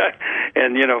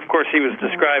 And, of course, he was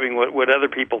describing what other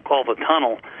people call the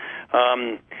tunnel.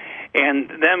 And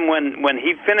then when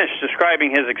he finished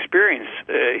describing his experience,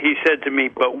 he said to me,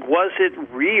 but was it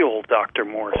real, Dr.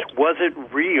 Morris? Was it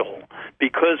real?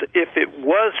 Because if it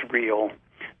was real,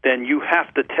 then you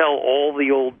have to tell all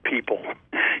the old people,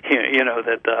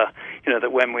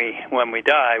 that when we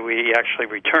die, we actually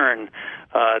return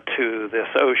to this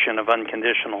ocean of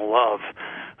unconditional love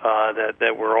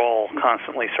that we're all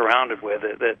constantly surrounded with.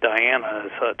 That Diana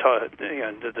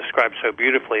has described so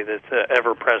beautifully. That's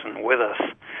ever present with us.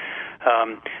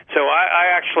 So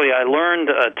I learned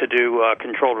to do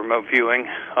controlled remote viewing.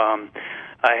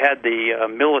 I had the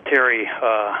military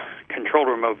controlled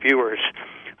remote viewers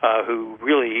who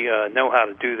really know how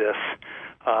to do this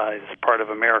as part of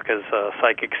America's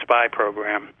psychic spy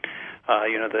program.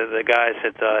 the guys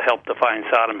that helped to find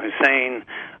Saddam Hussein.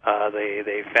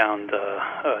 They found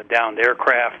downed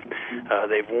aircraft.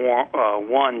 They've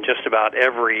won just about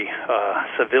every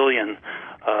civilian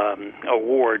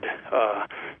award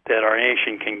that our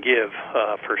nation can give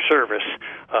for service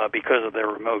because of their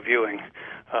remote viewing.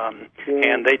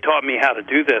 And they taught me how to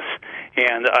do this,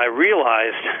 and I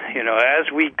realized,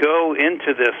 as we go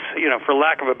into this, for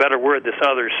lack of a better word, this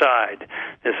other side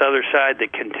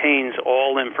that contains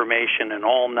all information and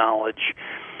all knowledge,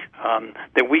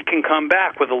 that we can come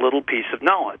back with a little piece of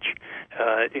knowledge,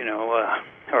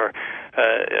 or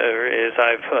as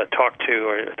I've taught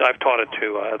it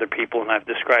to other people, and I've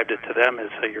described it to them as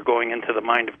you're going into the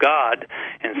mind of God,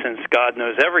 and since God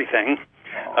knows everything,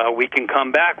 we can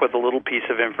come back with a little piece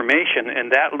of information,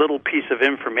 and that little piece of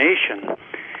information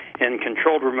in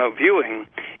controlled remote viewing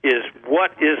is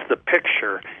what is the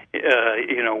picture,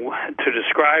 to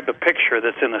describe a picture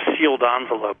that's in a sealed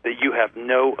envelope that you have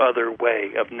no other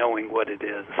way of knowing what it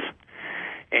is.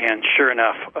 And sure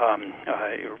enough,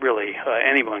 really,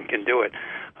 anyone can do it.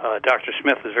 Dr.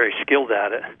 Smith is very skilled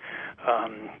at it,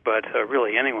 but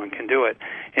really anyone can do it.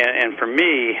 And for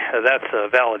me, that's a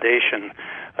validation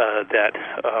that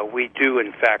we do,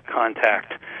 in fact,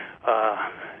 contact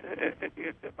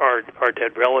our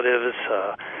dead relatives,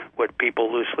 what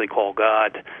people loosely call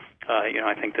God.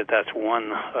 I think that that's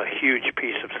one huge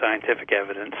piece of scientific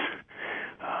evidence.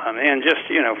 And just,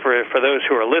 for those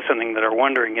who are listening that are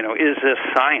wondering, is this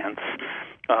science?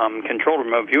 Controlled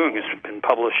remote viewing has been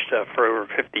published for over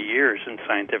 50 years in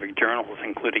scientific journals,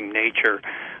 including Nature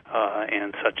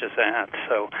and such as that.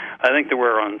 So I think that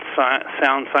we're on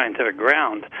sound scientific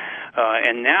ground.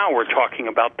 And now we're talking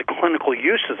about the clinical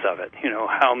uses of it,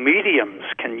 how mediums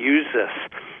can use this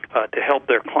to help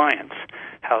their clients,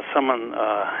 how someone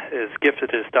as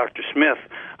gifted as Dr. Smith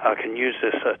can use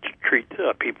this to treat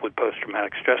people with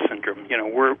post-traumatic stress syndrome.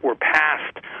 We're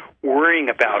past worrying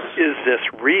about, is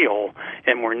this real?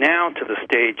 And we're now to the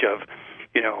stage of,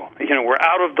 we're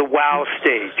out of the wow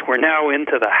stage. We're now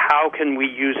into the how can we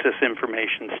use this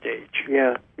information stage.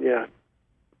 Yeah.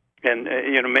 And,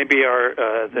 maybe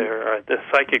the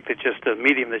psychic the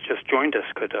medium that just joined us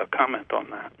could comment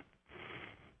on that.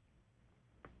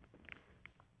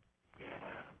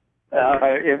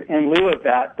 In lieu of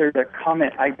that, there's a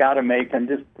comment I got to make. I'm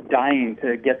just dying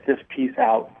to get this piece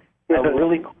out. A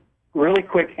really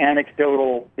quick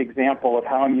anecdotal example of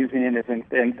how I'm using it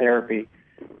in therapy.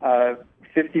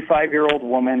 55-year-old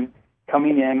woman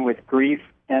coming in with grief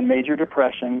and major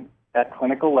depression at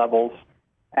clinical levels,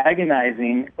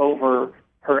 agonizing over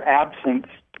her absence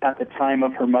at the time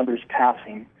of her mother's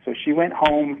passing. So she went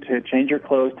home to change her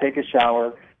clothes, take a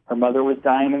shower. Her mother was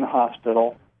dying in the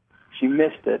hospital. She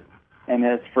missed it. And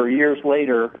as for years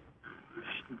later,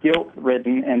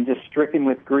 guilt-ridden and just stricken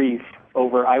with grief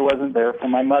over I wasn't there for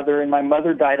my mother, and my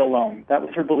mother died alone. That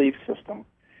was her belief system.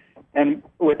 And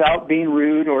without being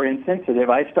rude or insensitive,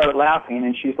 I start laughing,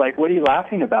 and she's like, what are you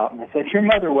laughing about? And I said, your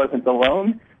mother wasn't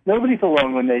alone. Nobody's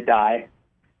alone when they die.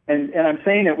 And I'm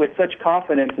saying it with such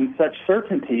confidence and such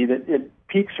certainty that it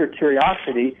piques her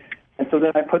curiosity. And so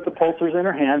then I put the pulsars in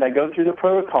her hand. I go through the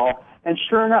protocol. And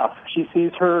sure enough, she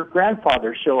sees her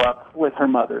grandfather show up with her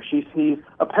mother. She sees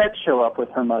a pet show up with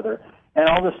her mother. And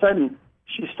all of a sudden,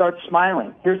 she starts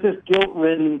smiling. Here's this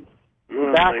guilt-ridden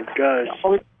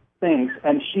all these things.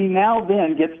 And she now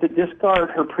then gets to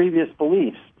discard her previous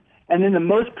beliefs. And then the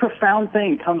most profound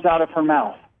thing comes out of her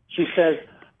mouth. She says,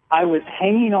 I was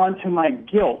hanging on to my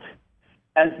guilt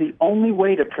as the only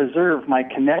way to preserve my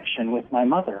connection with my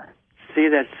mother. See,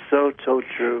 that's so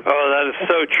true. Oh, that is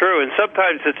so true. And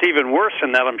sometimes it's even worse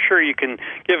than that. I'm sure you can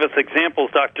give us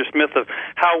examples, Dr. Smith, of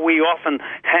how we often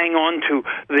hang on to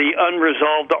the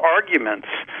unresolved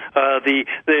arguments, the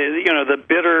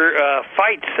bitter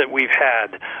fights that we've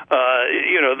had,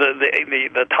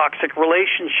 the toxic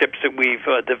relationships that we've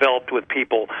developed with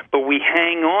people, but we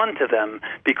hang on to them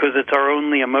because it's our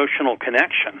only emotional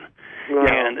connection. Wow.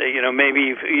 And maybe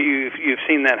you've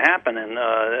seen that happen and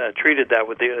treated that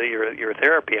with your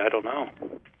therapy. I don't know.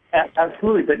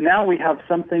 Absolutely, but now we have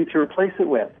something to replace it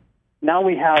with. Now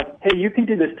we have, hey, you can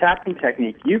do this tapping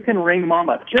technique. You can ring mom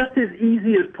up just as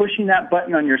easy as pushing that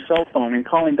button on your cell phone and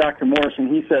calling Dr. Morris and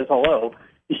he says hello.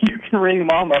 You can ring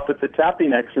mom up with the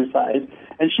tapping exercise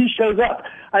and she shows up.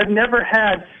 I've never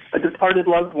had a departed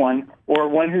loved one or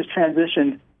one who's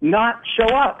transitioned not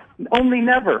show up. Only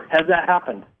never has that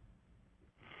happened.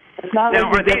 Now,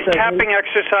 are these tapping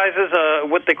exercises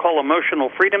what they call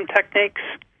emotional freedom techniques?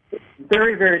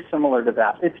 Very, very similar to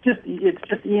that. It's just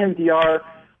EMDR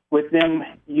with them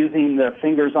using the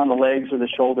fingers on the legs or the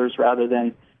shoulders rather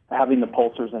than having the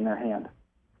pulsars in their hand.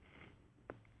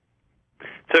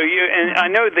 So and I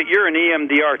know that you're an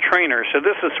EMDR trainer, so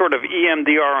this is sort of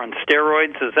EMDR on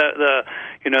steroids. Is that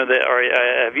or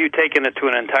have you taken it to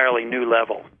an entirely new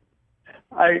level?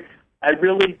 I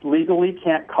really legally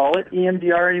can't call it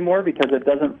EMDR anymore because it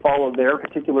doesn't follow their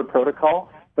particular protocol.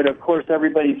 But of course,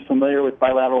 everybody's familiar with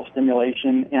bilateral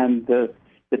stimulation and the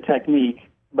technique.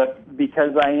 But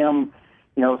because I am,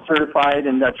 certified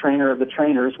and a trainer of the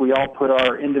trainers, we all put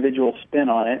our individual spin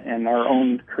on it and our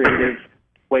own creative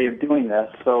way of doing this.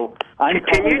 So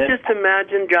Can you just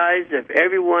imagine, guys, if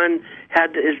everyone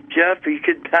had, Jeff, you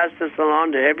could pass this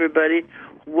along to everybody,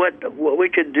 what we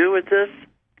could do with this?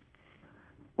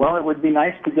 Well, it would be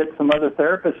nice to get some other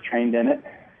therapists trained in it,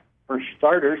 for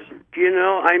starters.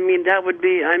 That would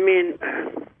be,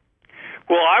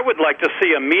 Well, I would like to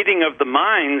see a meeting of the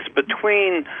minds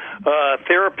between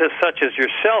therapists such as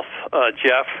yourself,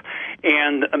 Jeff,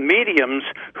 and mediums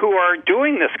who are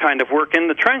doing this kind of work in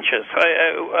the trenches.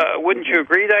 Wouldn't you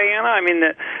agree, Diana? I mean,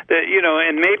 that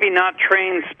and maybe not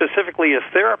trained specifically as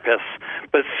therapists,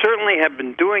 but certainly have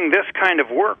been doing this kind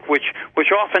of work,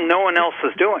 which often no one else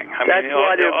is doing. That's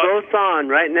why they're both on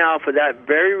right now for that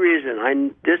very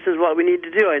reason. This is what we need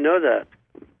to do. I know that.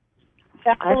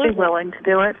 Absolutely. I'd be willing to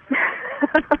do it.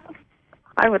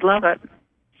 I would love it.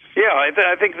 Yeah,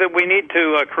 I think that we need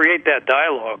to create that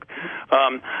dialogue.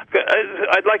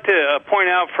 I'd like to point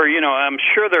out I'm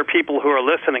sure there are people who are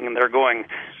listening and they're going,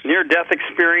 near-death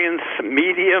experience,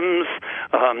 mediums,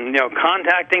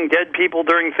 contacting dead people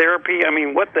during therapy. I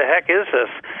mean, what the heck is this?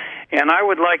 And I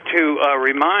would like to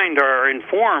remind or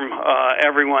inform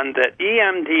everyone that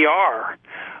EMDR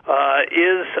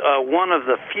is one of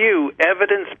the few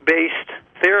evidence-based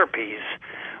therapies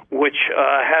which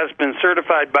has been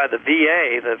certified by the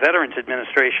VA, the Veterans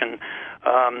Administration,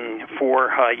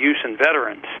 for use in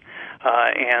veterans.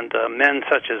 And men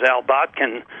such as Al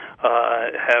Botkin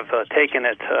have taken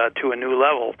it to a new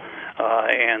level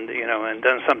and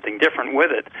done something different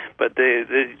with it. But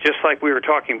just like we were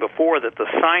talking before, that the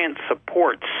science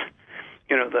supports.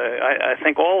 I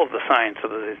think all of the science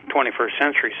of the 21st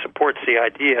century supports the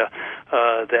idea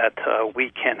that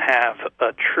we can have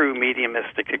true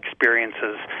mediumistic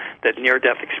experiences, that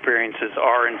near-death experiences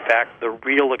are, in fact, the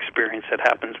real experience that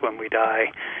happens when we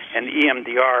die. And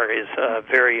EMDR is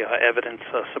very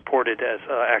evidence-supported as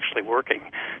actually working.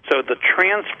 So the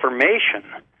transformation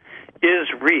is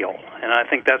real, and I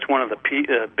think that's one of the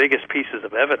biggest pieces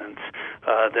of evidence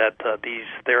that these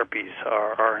therapies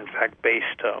are in fact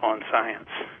based on science.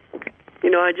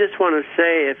 I just want to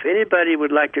say, if anybody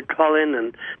would like to call in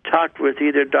and talk with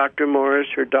either Dr.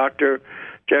 Morris or Dr.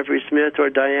 Jeffrey Smith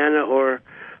or Diana or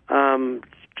Sharon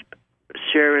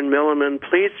Milliman,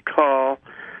 please call.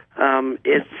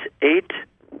 It's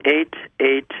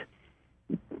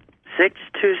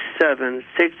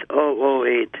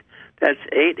 888-627-6008. That's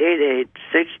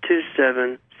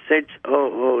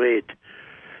 888-627-6008.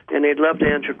 And they'd love to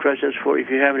answer questions for you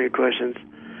if you have any questions.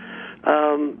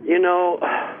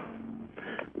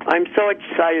 I'm so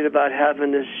excited about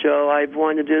having this show. I've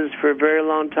wanted to do this for a very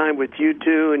long time with you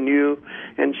two and you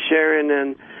and Sharon.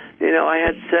 And, I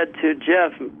had said to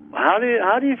Jeff, how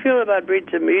do you feel about bringing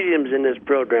some mediums in this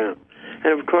program?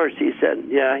 And, of course, he said,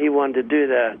 yeah, he wanted to do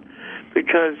that.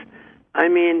 Because,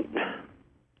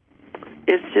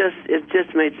 it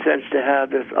just made sense to have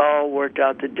this all work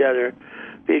out together,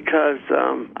 because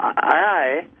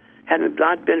I had it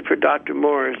not been for Dr.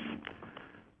 Morris,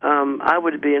 I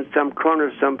would be in some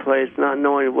corner someplace not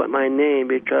knowing what my name,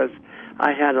 because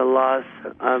I had a loss.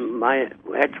 My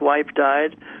ex-wife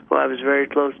died, who I was very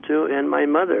close to, and my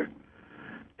mother.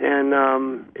 And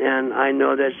I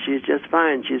know that she's just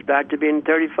fine. She's back to being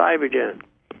 35 again.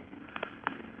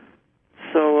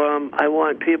 So I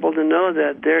want people to know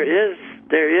that there is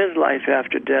life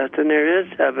after death, and there is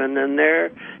heaven, and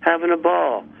they're having a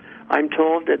ball. I'm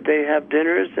told that they have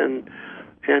dinners and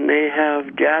they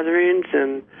have gatherings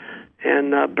and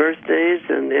birthdays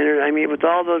and with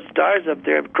all those stars up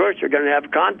there, of course, you're going to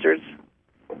have concerts.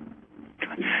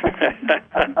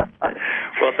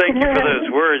 Well, thank you for those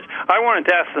words. I wanted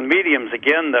to ask the mediums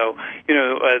again, though,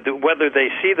 whether they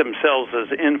see themselves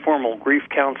as informal grief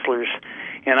counselors.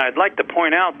 And I'd like to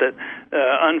point out that,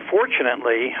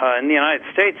 unfortunately, in the United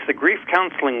States, the grief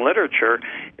counseling literature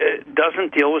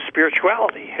doesn't deal with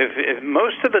spirituality. If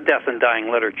most of the death and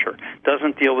dying literature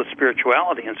doesn't deal with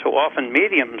spirituality, and so often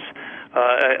mediums.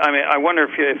 I wonder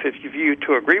if you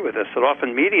two agree with this. That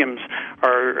often mediums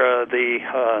are the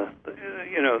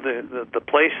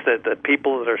place that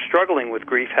people that are struggling with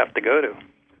grief have to go to.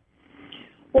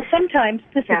 Well, sometimes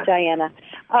this is Diana.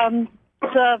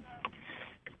 The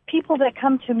people that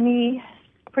come to me,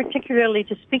 particularly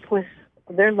to speak with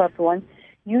their loved one,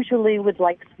 usually would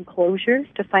like some closure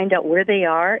to find out where they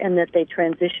are and that they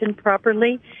transitioned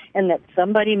properly and that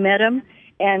somebody met them.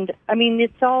 And, I mean,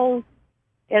 it's all,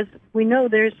 as we know,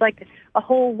 there's like a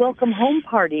whole welcome home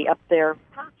party up there.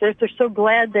 They're so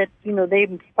glad that, you know, they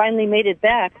finally made it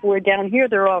back. Where down here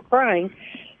they're all crying.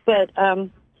 But,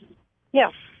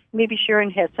 yeah, maybe Sharon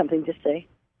has something to say.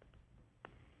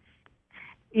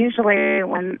 Usually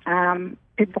when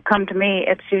people come to me,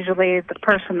 it's usually the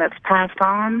person that's passed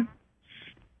on,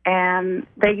 and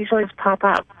they usually just pop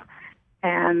up.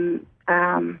 And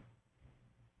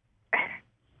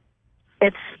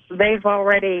they've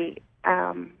already,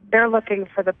 they're looking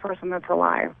for the person that's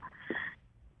alive.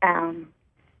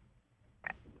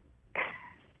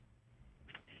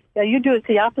 Yeah, you do it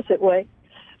the opposite way.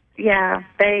 Yeah,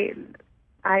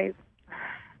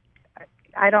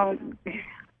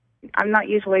 I'm not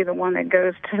usually the one that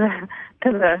goes to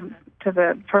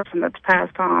the person that's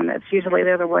passed on. It's usually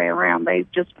the other way around. They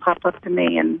just pop up to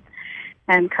me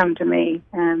and come to me,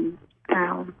 and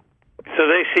so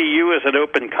they see you as an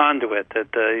open conduit,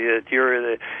 that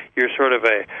you're sort of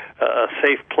a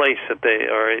safe place that they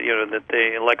are, you know, that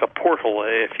they, like a portal,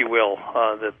 if you will,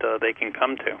 that they can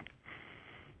come to.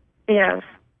 Yes.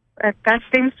 That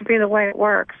seems to be the way it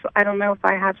works. I don't know if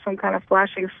I have some kind of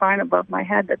flashing sign above my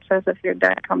head that says, if you're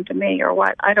dead, come to me, or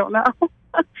what. I don't know.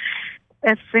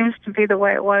 It seems to be the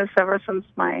way it was ever since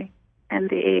my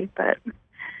NDE, but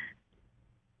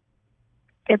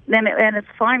it's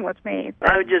fine with me.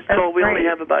 I was just told we only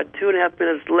have about 2.5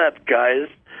 minutes left, guys,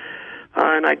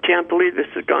 and I can't believe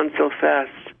this has gone so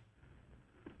fast.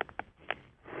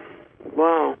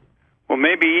 Wow. Well,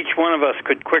 maybe each one of us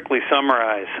could quickly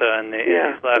summarize in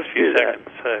these last few seconds.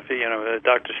 You know,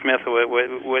 Dr. Smith,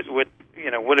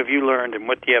 what have you learned, and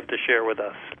what do you have to share with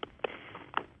us?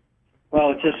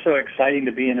 Well, it's just so exciting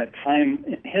to be in a time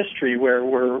in history where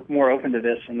we're more open to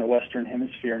this in the Western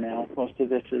Hemisphere now. Most of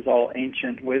this is all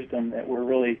ancient wisdom that we're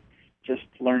really just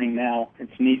learning now.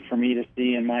 It's neat for me to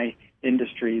see in my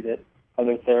industry that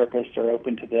other therapists are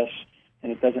open to this,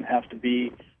 and it doesn't have to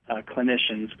be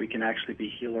clinicians. We can actually be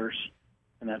healers.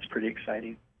 And that's pretty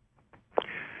exciting.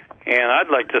 And I'd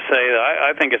like to say that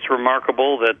I think it's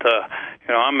remarkable that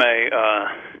I'm a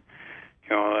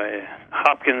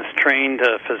Hopkins-trained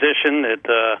physician that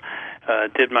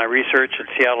did my research at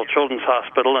Seattle Children's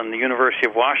Hospital and the University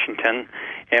of Washington,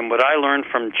 and what I learned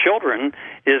from children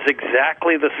is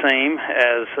exactly the same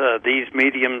as these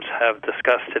mediums have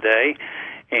discussed today,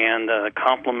 and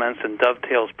complements and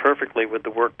dovetails perfectly with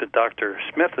the work that Dr.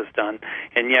 Smith has done,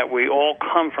 and yet we all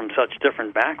come from such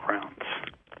different backgrounds.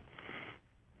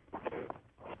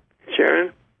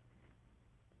 Sharon?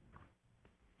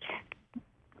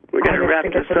 We're going to wrap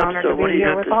this up, so what do you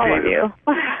have to say?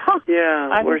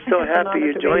 Yeah, we're so happy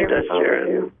you joined us,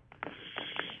 Sharon.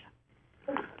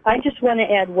 I just want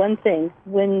to add one thing.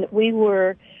 When you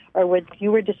were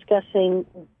discussing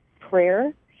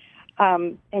prayer,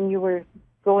 and you were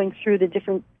going through the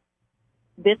different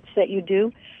bits that you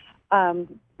do,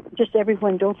 just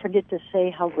everyone, don't forget to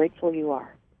say how grateful you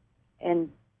are.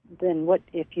 And then what,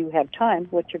 if you have time,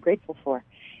 what you're grateful for.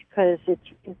 Because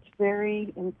it's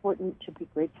very important to be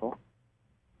grateful.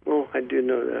 Oh, I do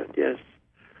know that, yes.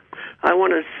 I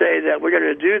want to say that we're going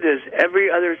to do this every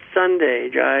other Sunday,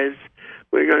 guys.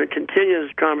 We're going to continue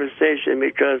this conversation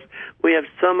because we have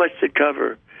so much to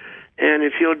cover. And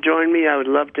if you'll join me, I would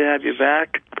love to have you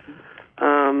back.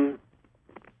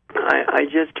 I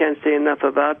just can't say enough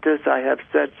about this. I have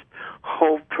such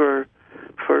hope for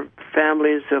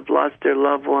families who have lost their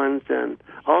loved ones, and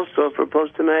also for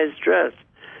post-traumatic stress.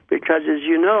 Because, as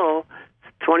you know,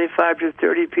 25 to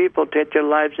 30 people take their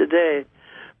lives a day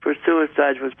for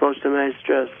suicides with post-traumatic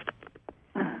stress.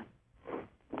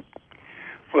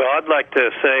 Well, I'd like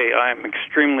to say I'm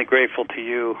extremely grateful to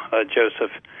you,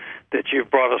 Joseph, that you've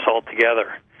brought us all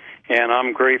together. And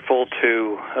I'm grateful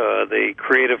to the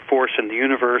creative force in the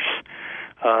universe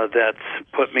that's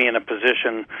put me in a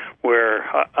position where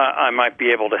I might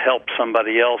be able to help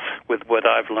somebody else with what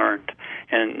I've learned,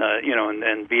 and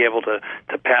and be able to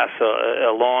pass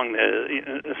along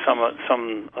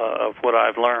some of what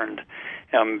I've learned.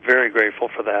 I'm very grateful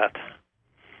for that.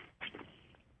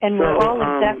 And we're all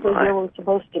exactly where we're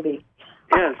supposed to be.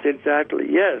 Yes, exactly.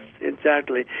 Yes,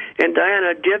 exactly. And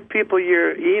Diana, give people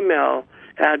your email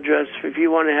address if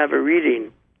you want to have a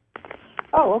reading.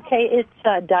 Oh, okay. It's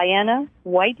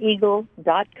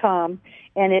DianaWhiteEagle.com,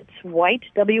 and it's White,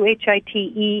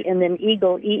 W-H-I-T-E, and then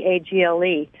Eagle,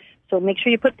 E-A-G-L-E. So make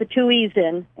sure you put the 2 E's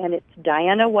in, and it's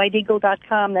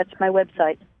DianaWhiteEagle.com. That's my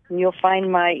website, and you'll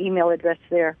find my email address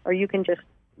there, or you can just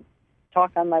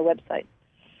talk on my website.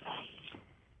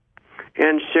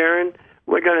 And Sharon,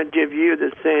 we're going to give you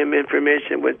the same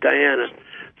information with Diana,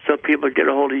 so people get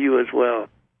a hold of you as well.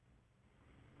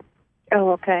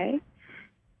 Oh, okay.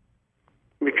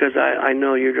 Because I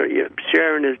know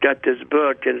Sharon has got this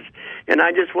book, and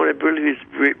I just want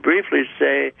to briefly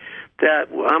say that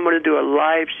I'm going to do a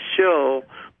live show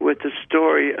with the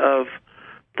story of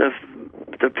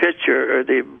the picture or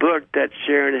the book that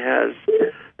Sharon has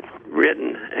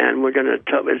written, and we're going to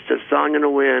tell it's a Song in the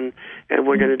Wind, and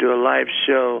we're going to do a live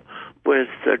show with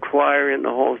the choir and the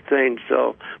whole thing.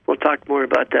 So we'll talk more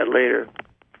about that later.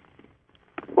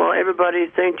 Well, everybody,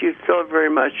 thank you so very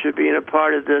much for being a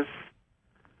part of this.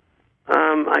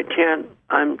 I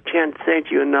can't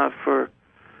thank you enough for.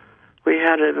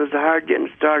 It was hard getting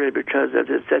started because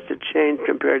it's such a change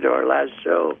compared to our last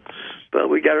show, but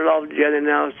we got it all together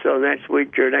now. So next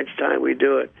week or next time we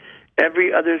do it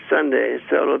every other Sunday.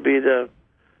 So it'll be the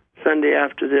Sunday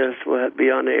after this. We'll be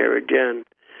on the air again.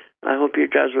 I hope you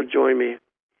guys will join me.